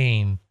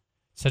 entertain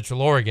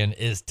Central Oregon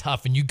is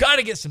tough, and you got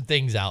to get some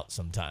things out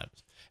sometimes,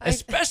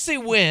 especially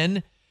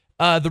when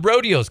the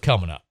rodeo's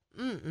coming up.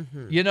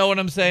 Mm-hmm. You know what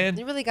I'm saying?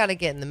 You really got to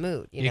get in the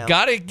mood. You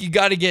got to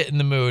get in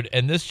the mood,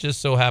 and this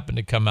just so happened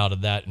to come out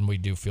of that, and we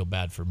do feel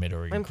bad for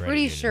Mid-Oregon. I'm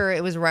pretty sure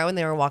it was right when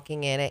they were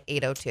walking in at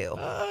 8:02.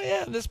 Oh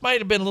yeah, this might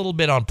have been a little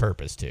bit on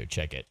purpose too.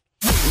 Check it.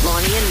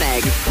 Lonnie and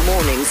Meg,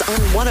 mornings on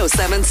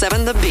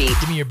 107.7 The Beat.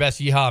 Give me your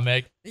best yeehaw,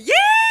 Meg. Yeah!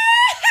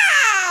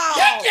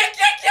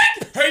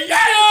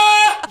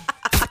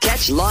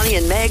 Catch Lonnie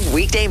and Meg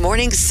weekday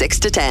mornings 6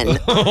 to 10.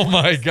 Oh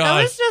my That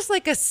gosh. was just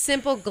like a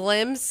simple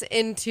glimpse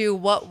into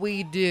what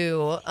we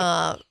do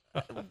on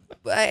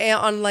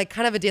like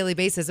kind of a daily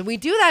basis. And we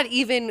do that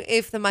even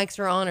if the mics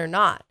are on or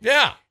not.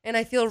 Yeah. And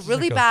I feel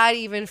really bad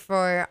even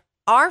for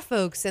our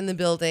folks in the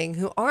building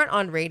who aren't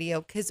on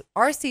radio because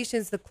our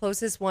station's the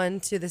closest one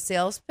to the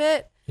sales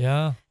pit.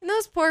 Yeah. And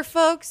those poor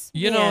folks,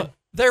 You man. know,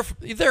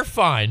 they're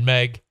fine,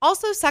 Meg.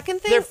 Also,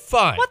 second thing, They're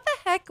fine. what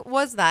the heck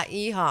was that?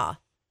 Yeehaw.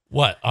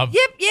 What?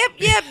 Yip,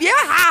 yeah.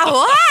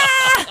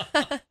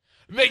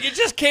 Meg, it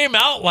just came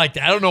out like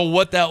that. I don't know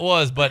what that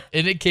was, but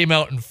it came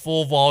out in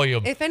full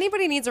volume. If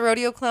anybody needs a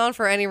rodeo clown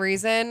for any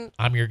reason,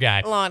 I'm your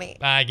guy. Lonnie.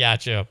 I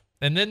got you.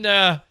 And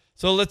then,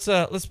 so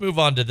let's move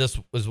on to this.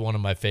 Was one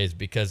of my faves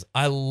because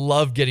I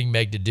love getting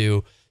Meg to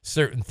do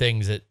certain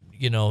things that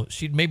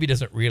she maybe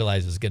doesn't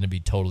realize is going to be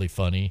totally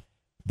funny,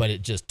 but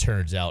it just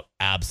turns out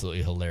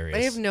absolutely hilarious.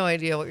 I have no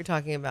idea what you're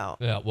talking about.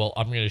 Yeah, well,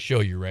 I'm going to show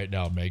you right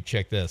now, Meg.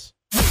 Check this.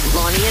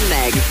 Lonnie and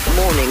Meg,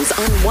 mornings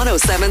on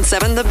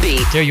 107.7 The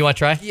Beat. Here, you want to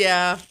try?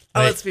 Yeah.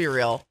 Right. Let's be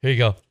real. Here you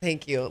go.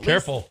 Thank you.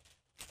 Careful.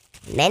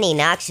 Many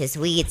noxious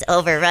weeds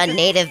overrun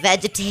native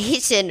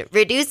vegetation,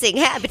 reducing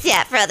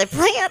habitat for other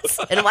plants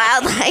and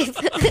wildlife.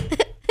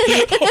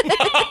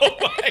 Oh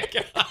my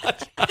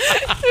God.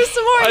 There's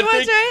some more. You want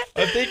to try it?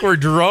 I think we're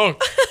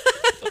drunk.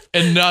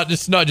 And not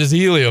just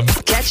helium.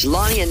 Catch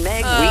Lonnie and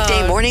Meg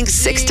weekday mornings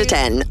 6 to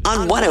 10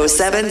 on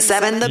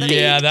 107.7 The Beat.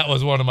 Yeah, that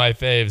was one of my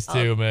faves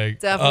too, Meg.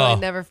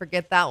 Definitely never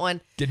forget that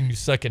one. Getting you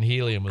sucking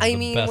helium was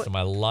the best of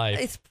my life.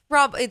 It's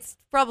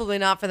probably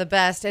not for the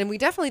best, and we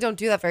definitely don't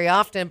do that very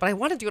often, but I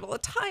want to do it all the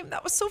time.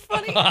 That was so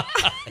funny.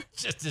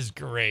 Just as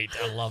great.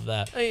 I love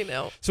that. I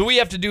know. So we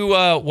have to do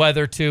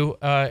weather too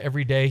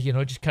every day,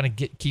 just kind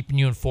of keeping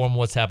you informed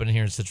what's happening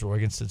here in Central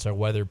Oregon since our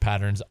weather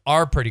patterns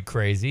are pretty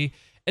crazy.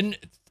 And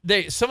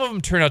some of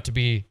them turn out to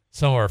be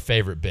some of our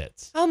favorite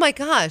bits Oh my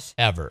gosh.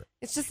 ever.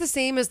 It's just the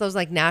same as those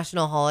like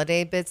national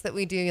holiday bits that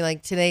we do.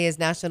 Like today is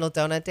National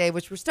Donut Day,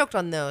 which we're stoked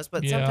on those,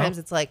 but Yeah. sometimes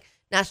it's like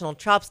National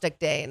Chopstick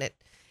Day and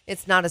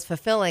it's not as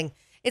fulfilling.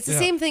 It's the Yeah.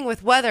 same thing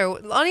with weather.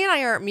 Lonnie and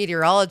I aren't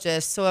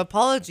meteorologists, so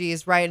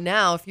apologies right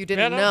now if you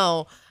didn't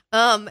know.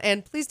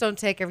 And please don't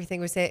take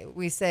everything we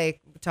say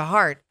to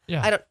heart.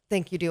 Yeah. I don't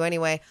think you do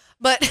anyway.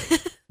 But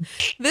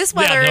this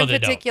weather no, in they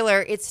don't.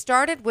 particular, it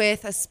started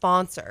with a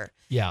sponsor.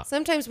 Yeah.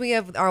 Sometimes we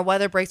have our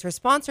weather breaks are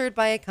sponsored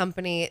by a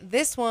company.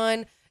 This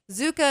one,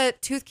 Zuka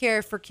Tooth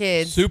Care for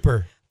Kids.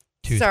 Super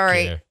tooth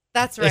Sorry, care.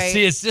 that's right.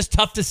 See, it's just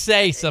tough to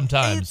say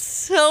sometimes. It's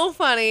so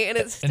funny, and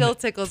it still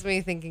tickles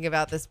me thinking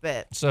about this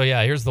bit. So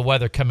yeah, here's the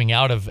weather coming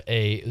out of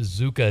a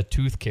Zuka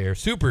Tooth Care,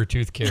 Super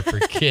Tooth Care for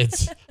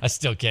Kids. I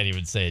still can't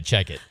even say it.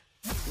 Check it.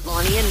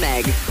 Lonnie and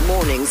Meg,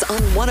 mornings on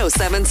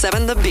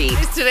 107.7 The Beat.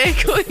 Is today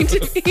going to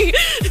be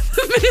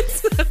the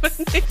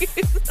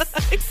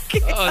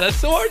mid-70s? Oh, that's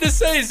so hard to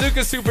say.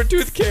 Zuka Super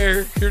Tooth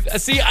Care.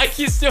 See, I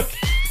can still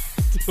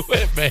do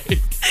it, Meg.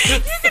 You're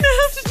going to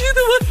have to do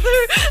the weather.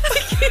 I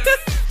can't.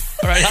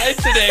 All right, highs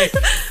today.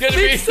 Gonna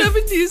be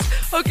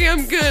Mid-70s. Okay,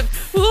 I'm good.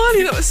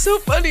 Lonnie, that was so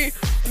funny.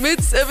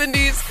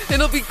 Mid-70s.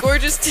 It'll be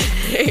gorgeous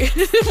today.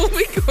 It will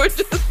be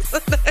gorgeous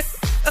the next.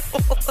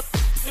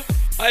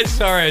 I'm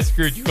sorry I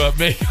screwed you up,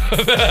 Meg.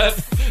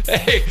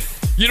 Hey,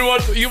 you know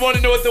what? You want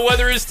to know what the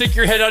weather is? Stick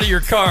your head out of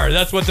your car.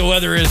 That's what the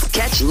weather is.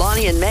 Catch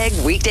Lonnie and Meg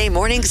weekday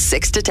mornings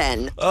 6 to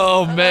 10.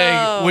 Oh,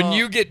 Meg, when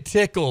you get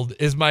tickled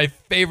is my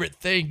favorite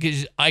thing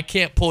because I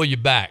can't pull you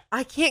back.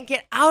 I can't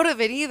get out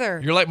of it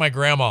either. You're like my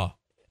grandma.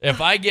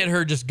 If I get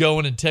her just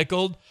going and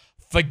tickled,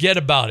 forget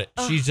about it.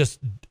 She's just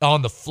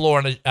on the floor,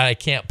 and I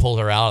can't pull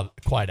her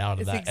quite out of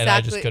It's that. And I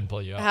just couldn't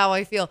pull you out. how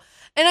I feel.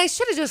 And I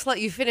should have just let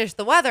you finish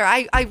the weather.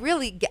 I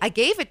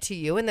gave it to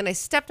you, and then I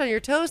stepped on your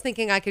toes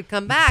thinking I could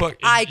come back. But-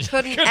 I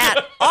couldn't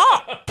at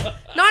all.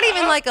 Not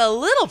even like a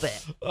little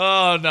bit.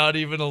 Oh, not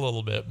even a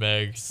little bit,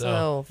 Meg.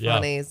 So yeah.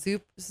 funny.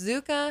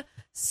 Zuka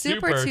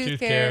Super Tooth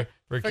Care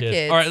for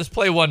kids. All right, let's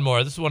play one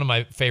more. This is one of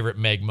my favorite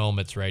Meg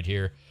moments right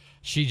here.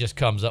 She just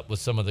comes up with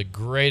some of the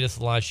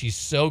greatest lines. She's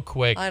so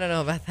quick. I don't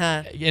know about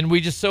that. And we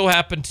just so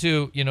happen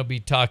to, be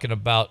talking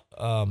about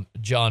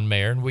John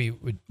Mayer, and we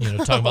would,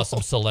 talk about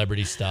some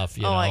celebrity stuff,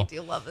 you know. I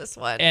do love this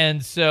one.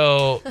 And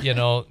so,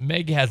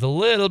 Meg has a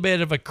little bit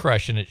of a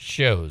crush, and it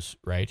shows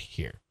right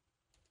here.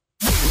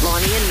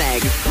 Lonnie and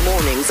Meg,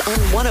 mornings on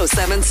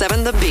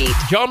 107.7 The Beat.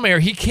 John Mayer,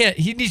 he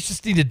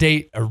just need to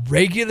date a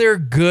regular,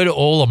 good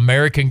old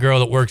American girl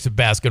that works at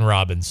Baskin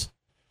Robbins.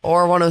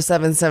 Or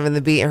 107.7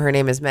 The Beat, and her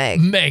name is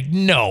Meg. Meg,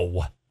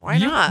 no. Why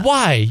not?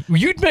 Why?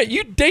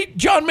 You'd date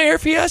John Mayer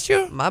if he asked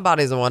you? My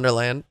body's a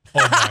wonderland.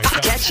 Oh, my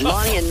God. Catch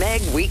Lonnie and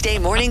Meg weekday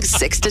mornings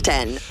 6 to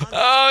 10.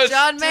 Oh,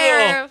 John still.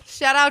 Mayer,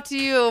 shout out to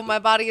you. My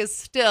body is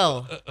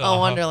still a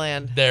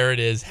wonderland. There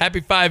it is. Happy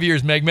 5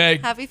 years,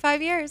 Meg. Happy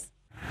 5 years.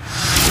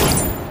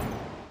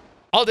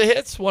 All the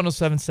hits,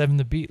 107.7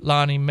 The Beat.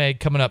 Lonnie, Meg,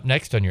 coming up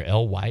next on your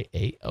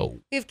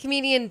LYAO. We have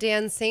comedian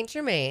Dan St.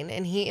 Germain,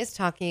 and he is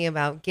talking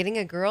about getting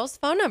a girl's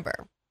phone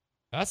number.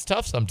 That's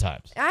tough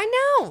sometimes.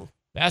 I know.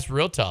 That's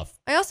real tough.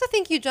 I also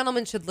think you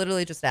gentlemen should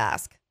literally just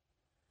ask.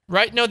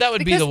 Right? No, that would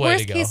Because be the way to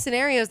worst go. case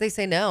scenarios, they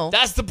say no.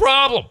 That's the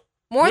problem.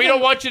 We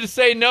don't want you to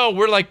say no.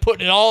 We're like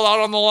putting it all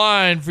out on the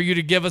line for you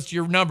to give us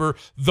your number,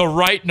 the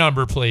right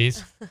number,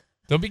 please.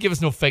 Don't be giving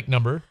us no fake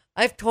number.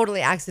 I've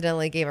totally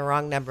accidentally gave a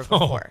wrong number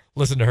before.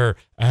 Listen to her.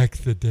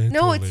 Accidentally.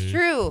 No, it's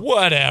true.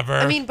 Whatever.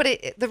 I mean, but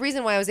the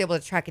reason why I was able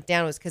to track it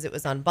down was because it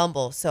was on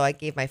Bumble. So I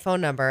gave my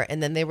phone number,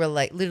 and then they were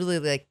like, literally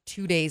like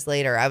 2 days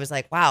later, I was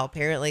like, wow,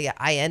 apparently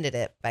I ended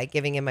it by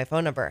giving him my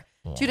phone number.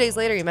 2 days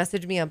later, he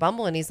messaged me on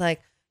Bumble, and he's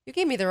like, you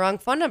gave me the wrong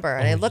phone number.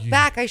 And I looked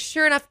back, I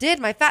sure enough did.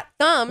 My fat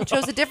thumb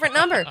chose a different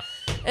number.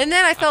 And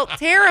then I felt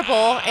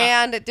terrible,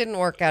 and it didn't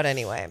work out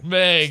anyway.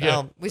 Meg.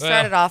 So we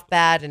started off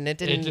bad, and it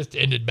didn't. It just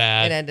ended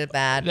bad. It ended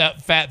bad.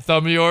 That fat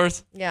thumb of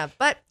yours? Yeah,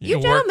 but you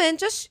can work- gentlemen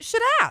just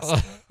should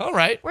ask. All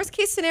right. Worst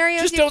case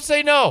scenario. Just don't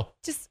say no.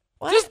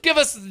 What?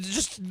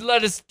 Just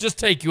let us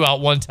take you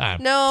out one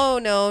time. No.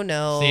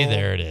 See,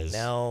 there it is.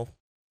 No.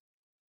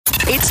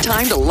 It's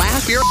time to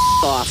laugh your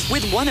off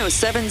with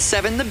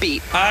 107.7 The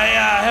Beat. I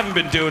haven't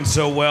been doing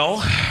so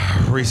well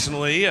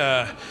recently.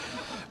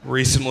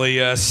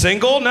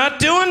 Single, not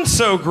doing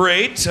so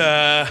great.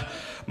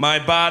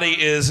 My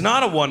body is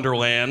not a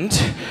wonderland.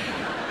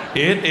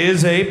 It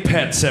is a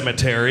pet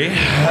cemetery. A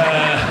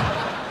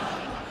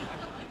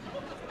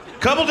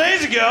couple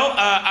days ago,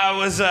 I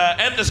was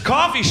at this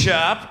coffee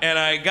shop, and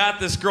I got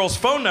this girl's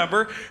phone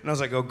number, and I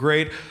was like, oh,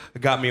 great, I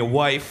got me a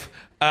wife.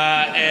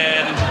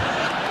 And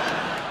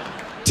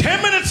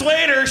 10 minutes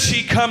later,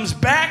 she comes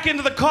back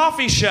into the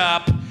coffee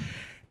shop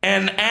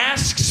and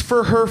asks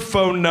for her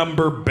phone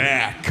number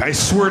back. I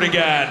swear to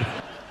God.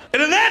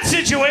 And in that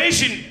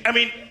situation, I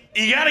mean,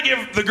 you gotta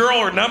give the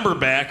girl her number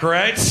back,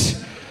 right?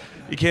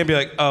 You can't be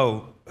like,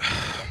 oh,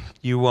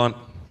 you want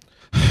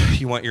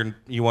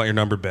your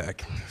number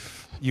back.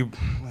 You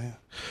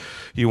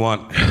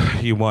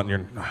want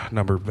your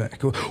number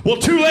back. Well,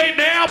 too late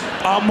now.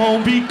 I'm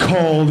gonna be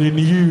calling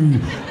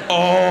you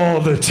all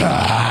the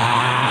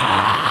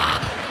time.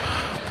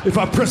 If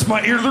I press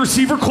my ear to the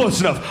receiver close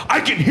enough,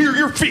 I can hear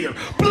your fear.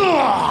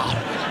 Blah!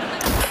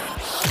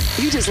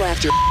 You just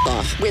laughed your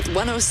off with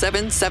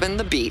 107.7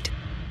 The Beat.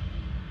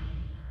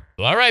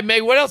 All right,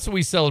 Meg, what else are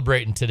we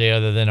celebrating today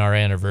other than our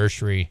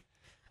anniversary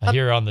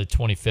here on the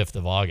 25th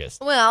of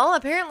August? Well,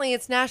 apparently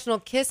it's National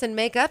Kiss and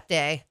Makeup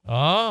Day.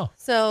 Oh.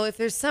 So if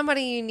there's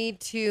somebody you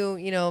need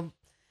to,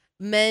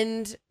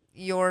 mend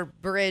your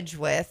bridge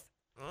with,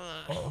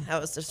 that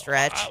was a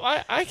stretch.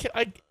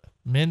 I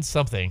mend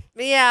something.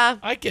 Yeah.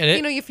 I get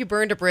it. If you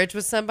burned a bridge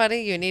with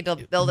somebody, you need to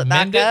build it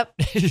Mend back up.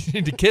 You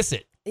need to kiss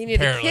it. You need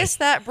to kiss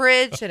that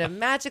bridge, and it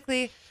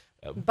magically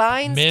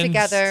binds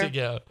together.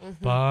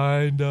 Mm-hmm.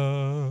 Bind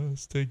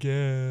us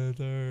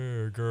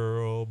together,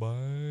 girl,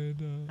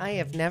 bind us. I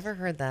have never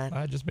heard that.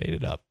 I just made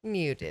it up.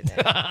 You didn't.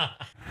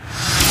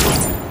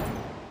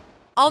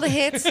 All the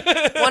hits,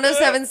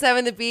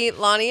 107.7 The Beat,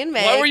 Lonnie and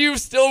Meg. Why were you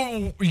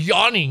still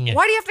yawning?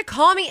 Why do you have to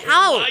call me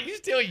out? Why are you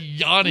still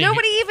yawning?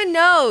 Nobody even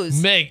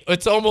knows. Meg,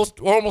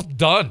 we're almost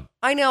done.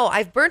 I know.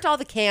 I've burnt all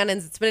the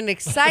cannons. It's been an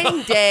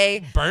exciting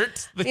day.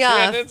 Burnt the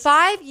cannons?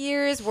 5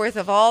 years worth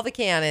of all the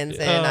cannons.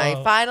 And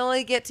I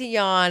finally get to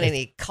yawn, and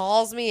he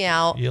calls me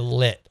out. You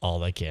lit all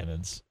the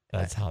cannons.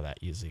 That's how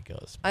that usually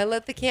goes. I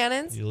lit the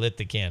cannons? You lit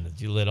the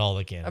cannons. You lit all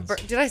the cannons.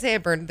 Did I say I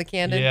burned the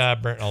cannons? Yeah, I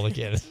burnt all the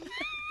cannons.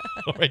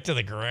 Right to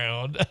the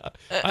ground.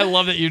 I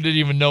love that you didn't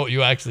even know what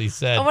you actually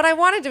said. What I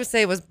wanted to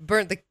say was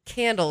burnt the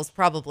candles,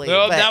 probably.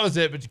 No, but that was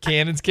it, but the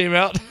cannons came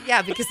out?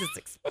 Yeah, because it's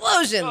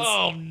explosions.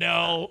 Oh,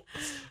 no.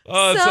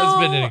 Oh,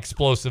 it's been an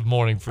explosive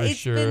morning for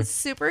sure. It's been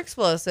super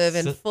explosive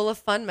and full of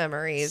fun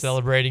memories.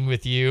 Celebrating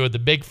with you at the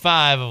Big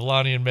Five of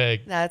Lonnie and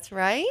Meg. That's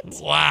right.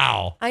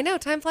 Wow. I know.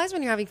 Time flies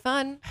when you're having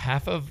fun.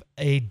 Half of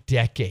a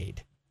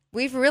decade.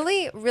 We've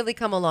really, really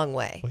come a long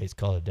way. Wait, it's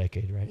called a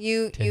decade, right?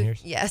 10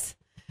 years? Yes.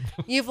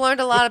 You've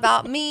learned a lot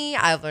about me.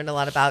 I've learned a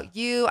lot about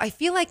you. I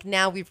feel like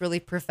now we've really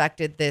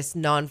perfected this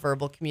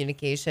nonverbal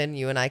communication.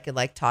 You and I could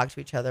talk to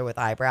each other with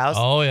eyebrows.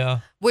 Oh, yeah.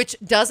 Which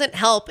doesn't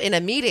help in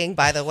a meeting,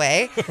 by the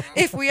way.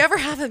 If we ever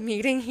have a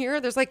meeting here,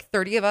 there's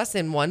 30 of us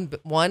in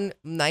one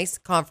nice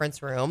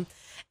conference room.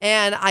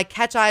 And I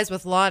catch eyes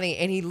with Lonnie,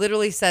 and he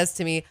literally says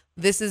to me,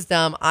 "This is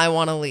dumb. I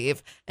want to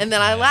leave." And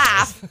then I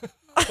laugh.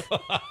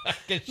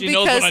 She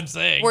knows what I'm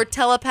saying. We're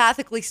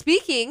telepathically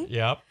speaking.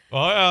 Yep.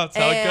 Oh, yeah, that's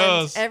how it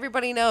goes.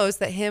 Everybody knows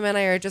that him and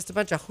I are just a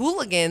bunch of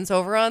hooligans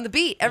over on the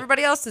beat.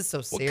 Everybody else is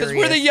so serious. Because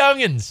we're the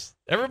youngins.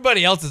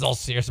 Everybody else is all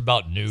serious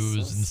about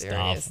news and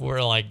serious. stuff.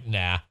 We're like,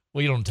 nah,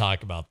 we don't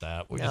talk about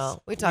that.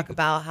 We talk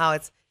about how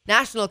it's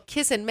National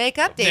Kiss and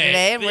Makeup Day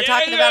today, and we're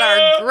talking about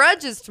our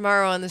grudges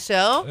tomorrow on the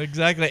show.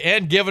 Exactly,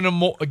 and giving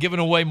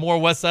away more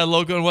Westside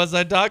Loco and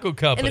Westside Taco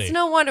Company. And it's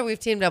no wonder we've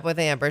teamed up with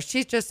Amber.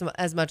 She's just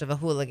as much of a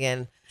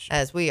hooligan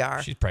as we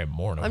are. She's probably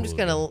more. I'm just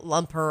gonna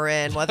lump her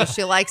in, whether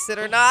she likes it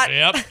or not.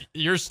 Yep,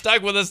 you're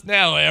stuck with us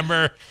now,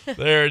 Amber.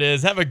 There it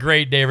is. Have a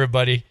great day,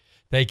 everybody.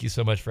 Thank you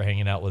so much for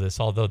hanging out with us,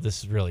 although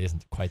this really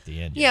isn't quite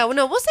the end yet. Yeah, well,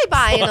 no, we'll say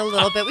bye in a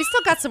little bit. We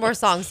still got some more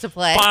songs to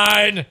play.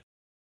 Fine.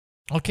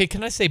 Okay,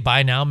 can I say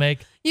bye now,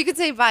 Meg? You can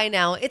say bye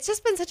now. It's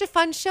just been such a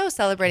fun show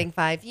celebrating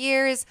 5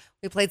 years.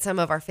 We played some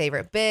of our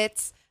favorite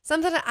bits,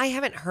 something that I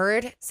haven't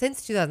heard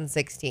since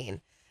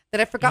 2016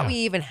 that I forgot we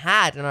even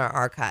had in our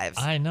archives.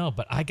 I know,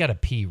 but I got to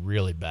pee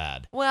really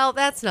bad. Well,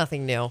 that's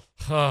nothing new.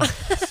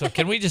 So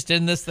can we just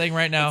end this thing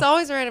right now? It's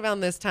always right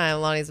around this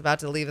time Lonnie's about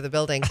to leave the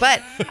building. But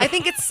I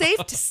think it's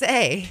safe to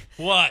say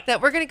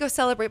that we're going to go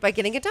celebrate by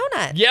getting a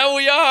donut. Yeah,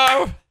 we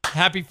are.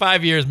 Happy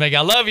 5 years, Meg.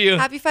 I love you.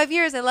 Happy 5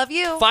 years. I love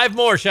you. 5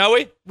 more, shall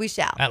we? We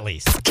shall. At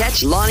least.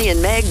 Catch Lonnie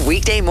and Meg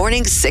weekday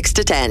mornings 6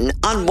 to 10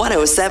 on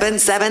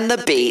 107.7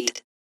 The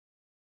Beat.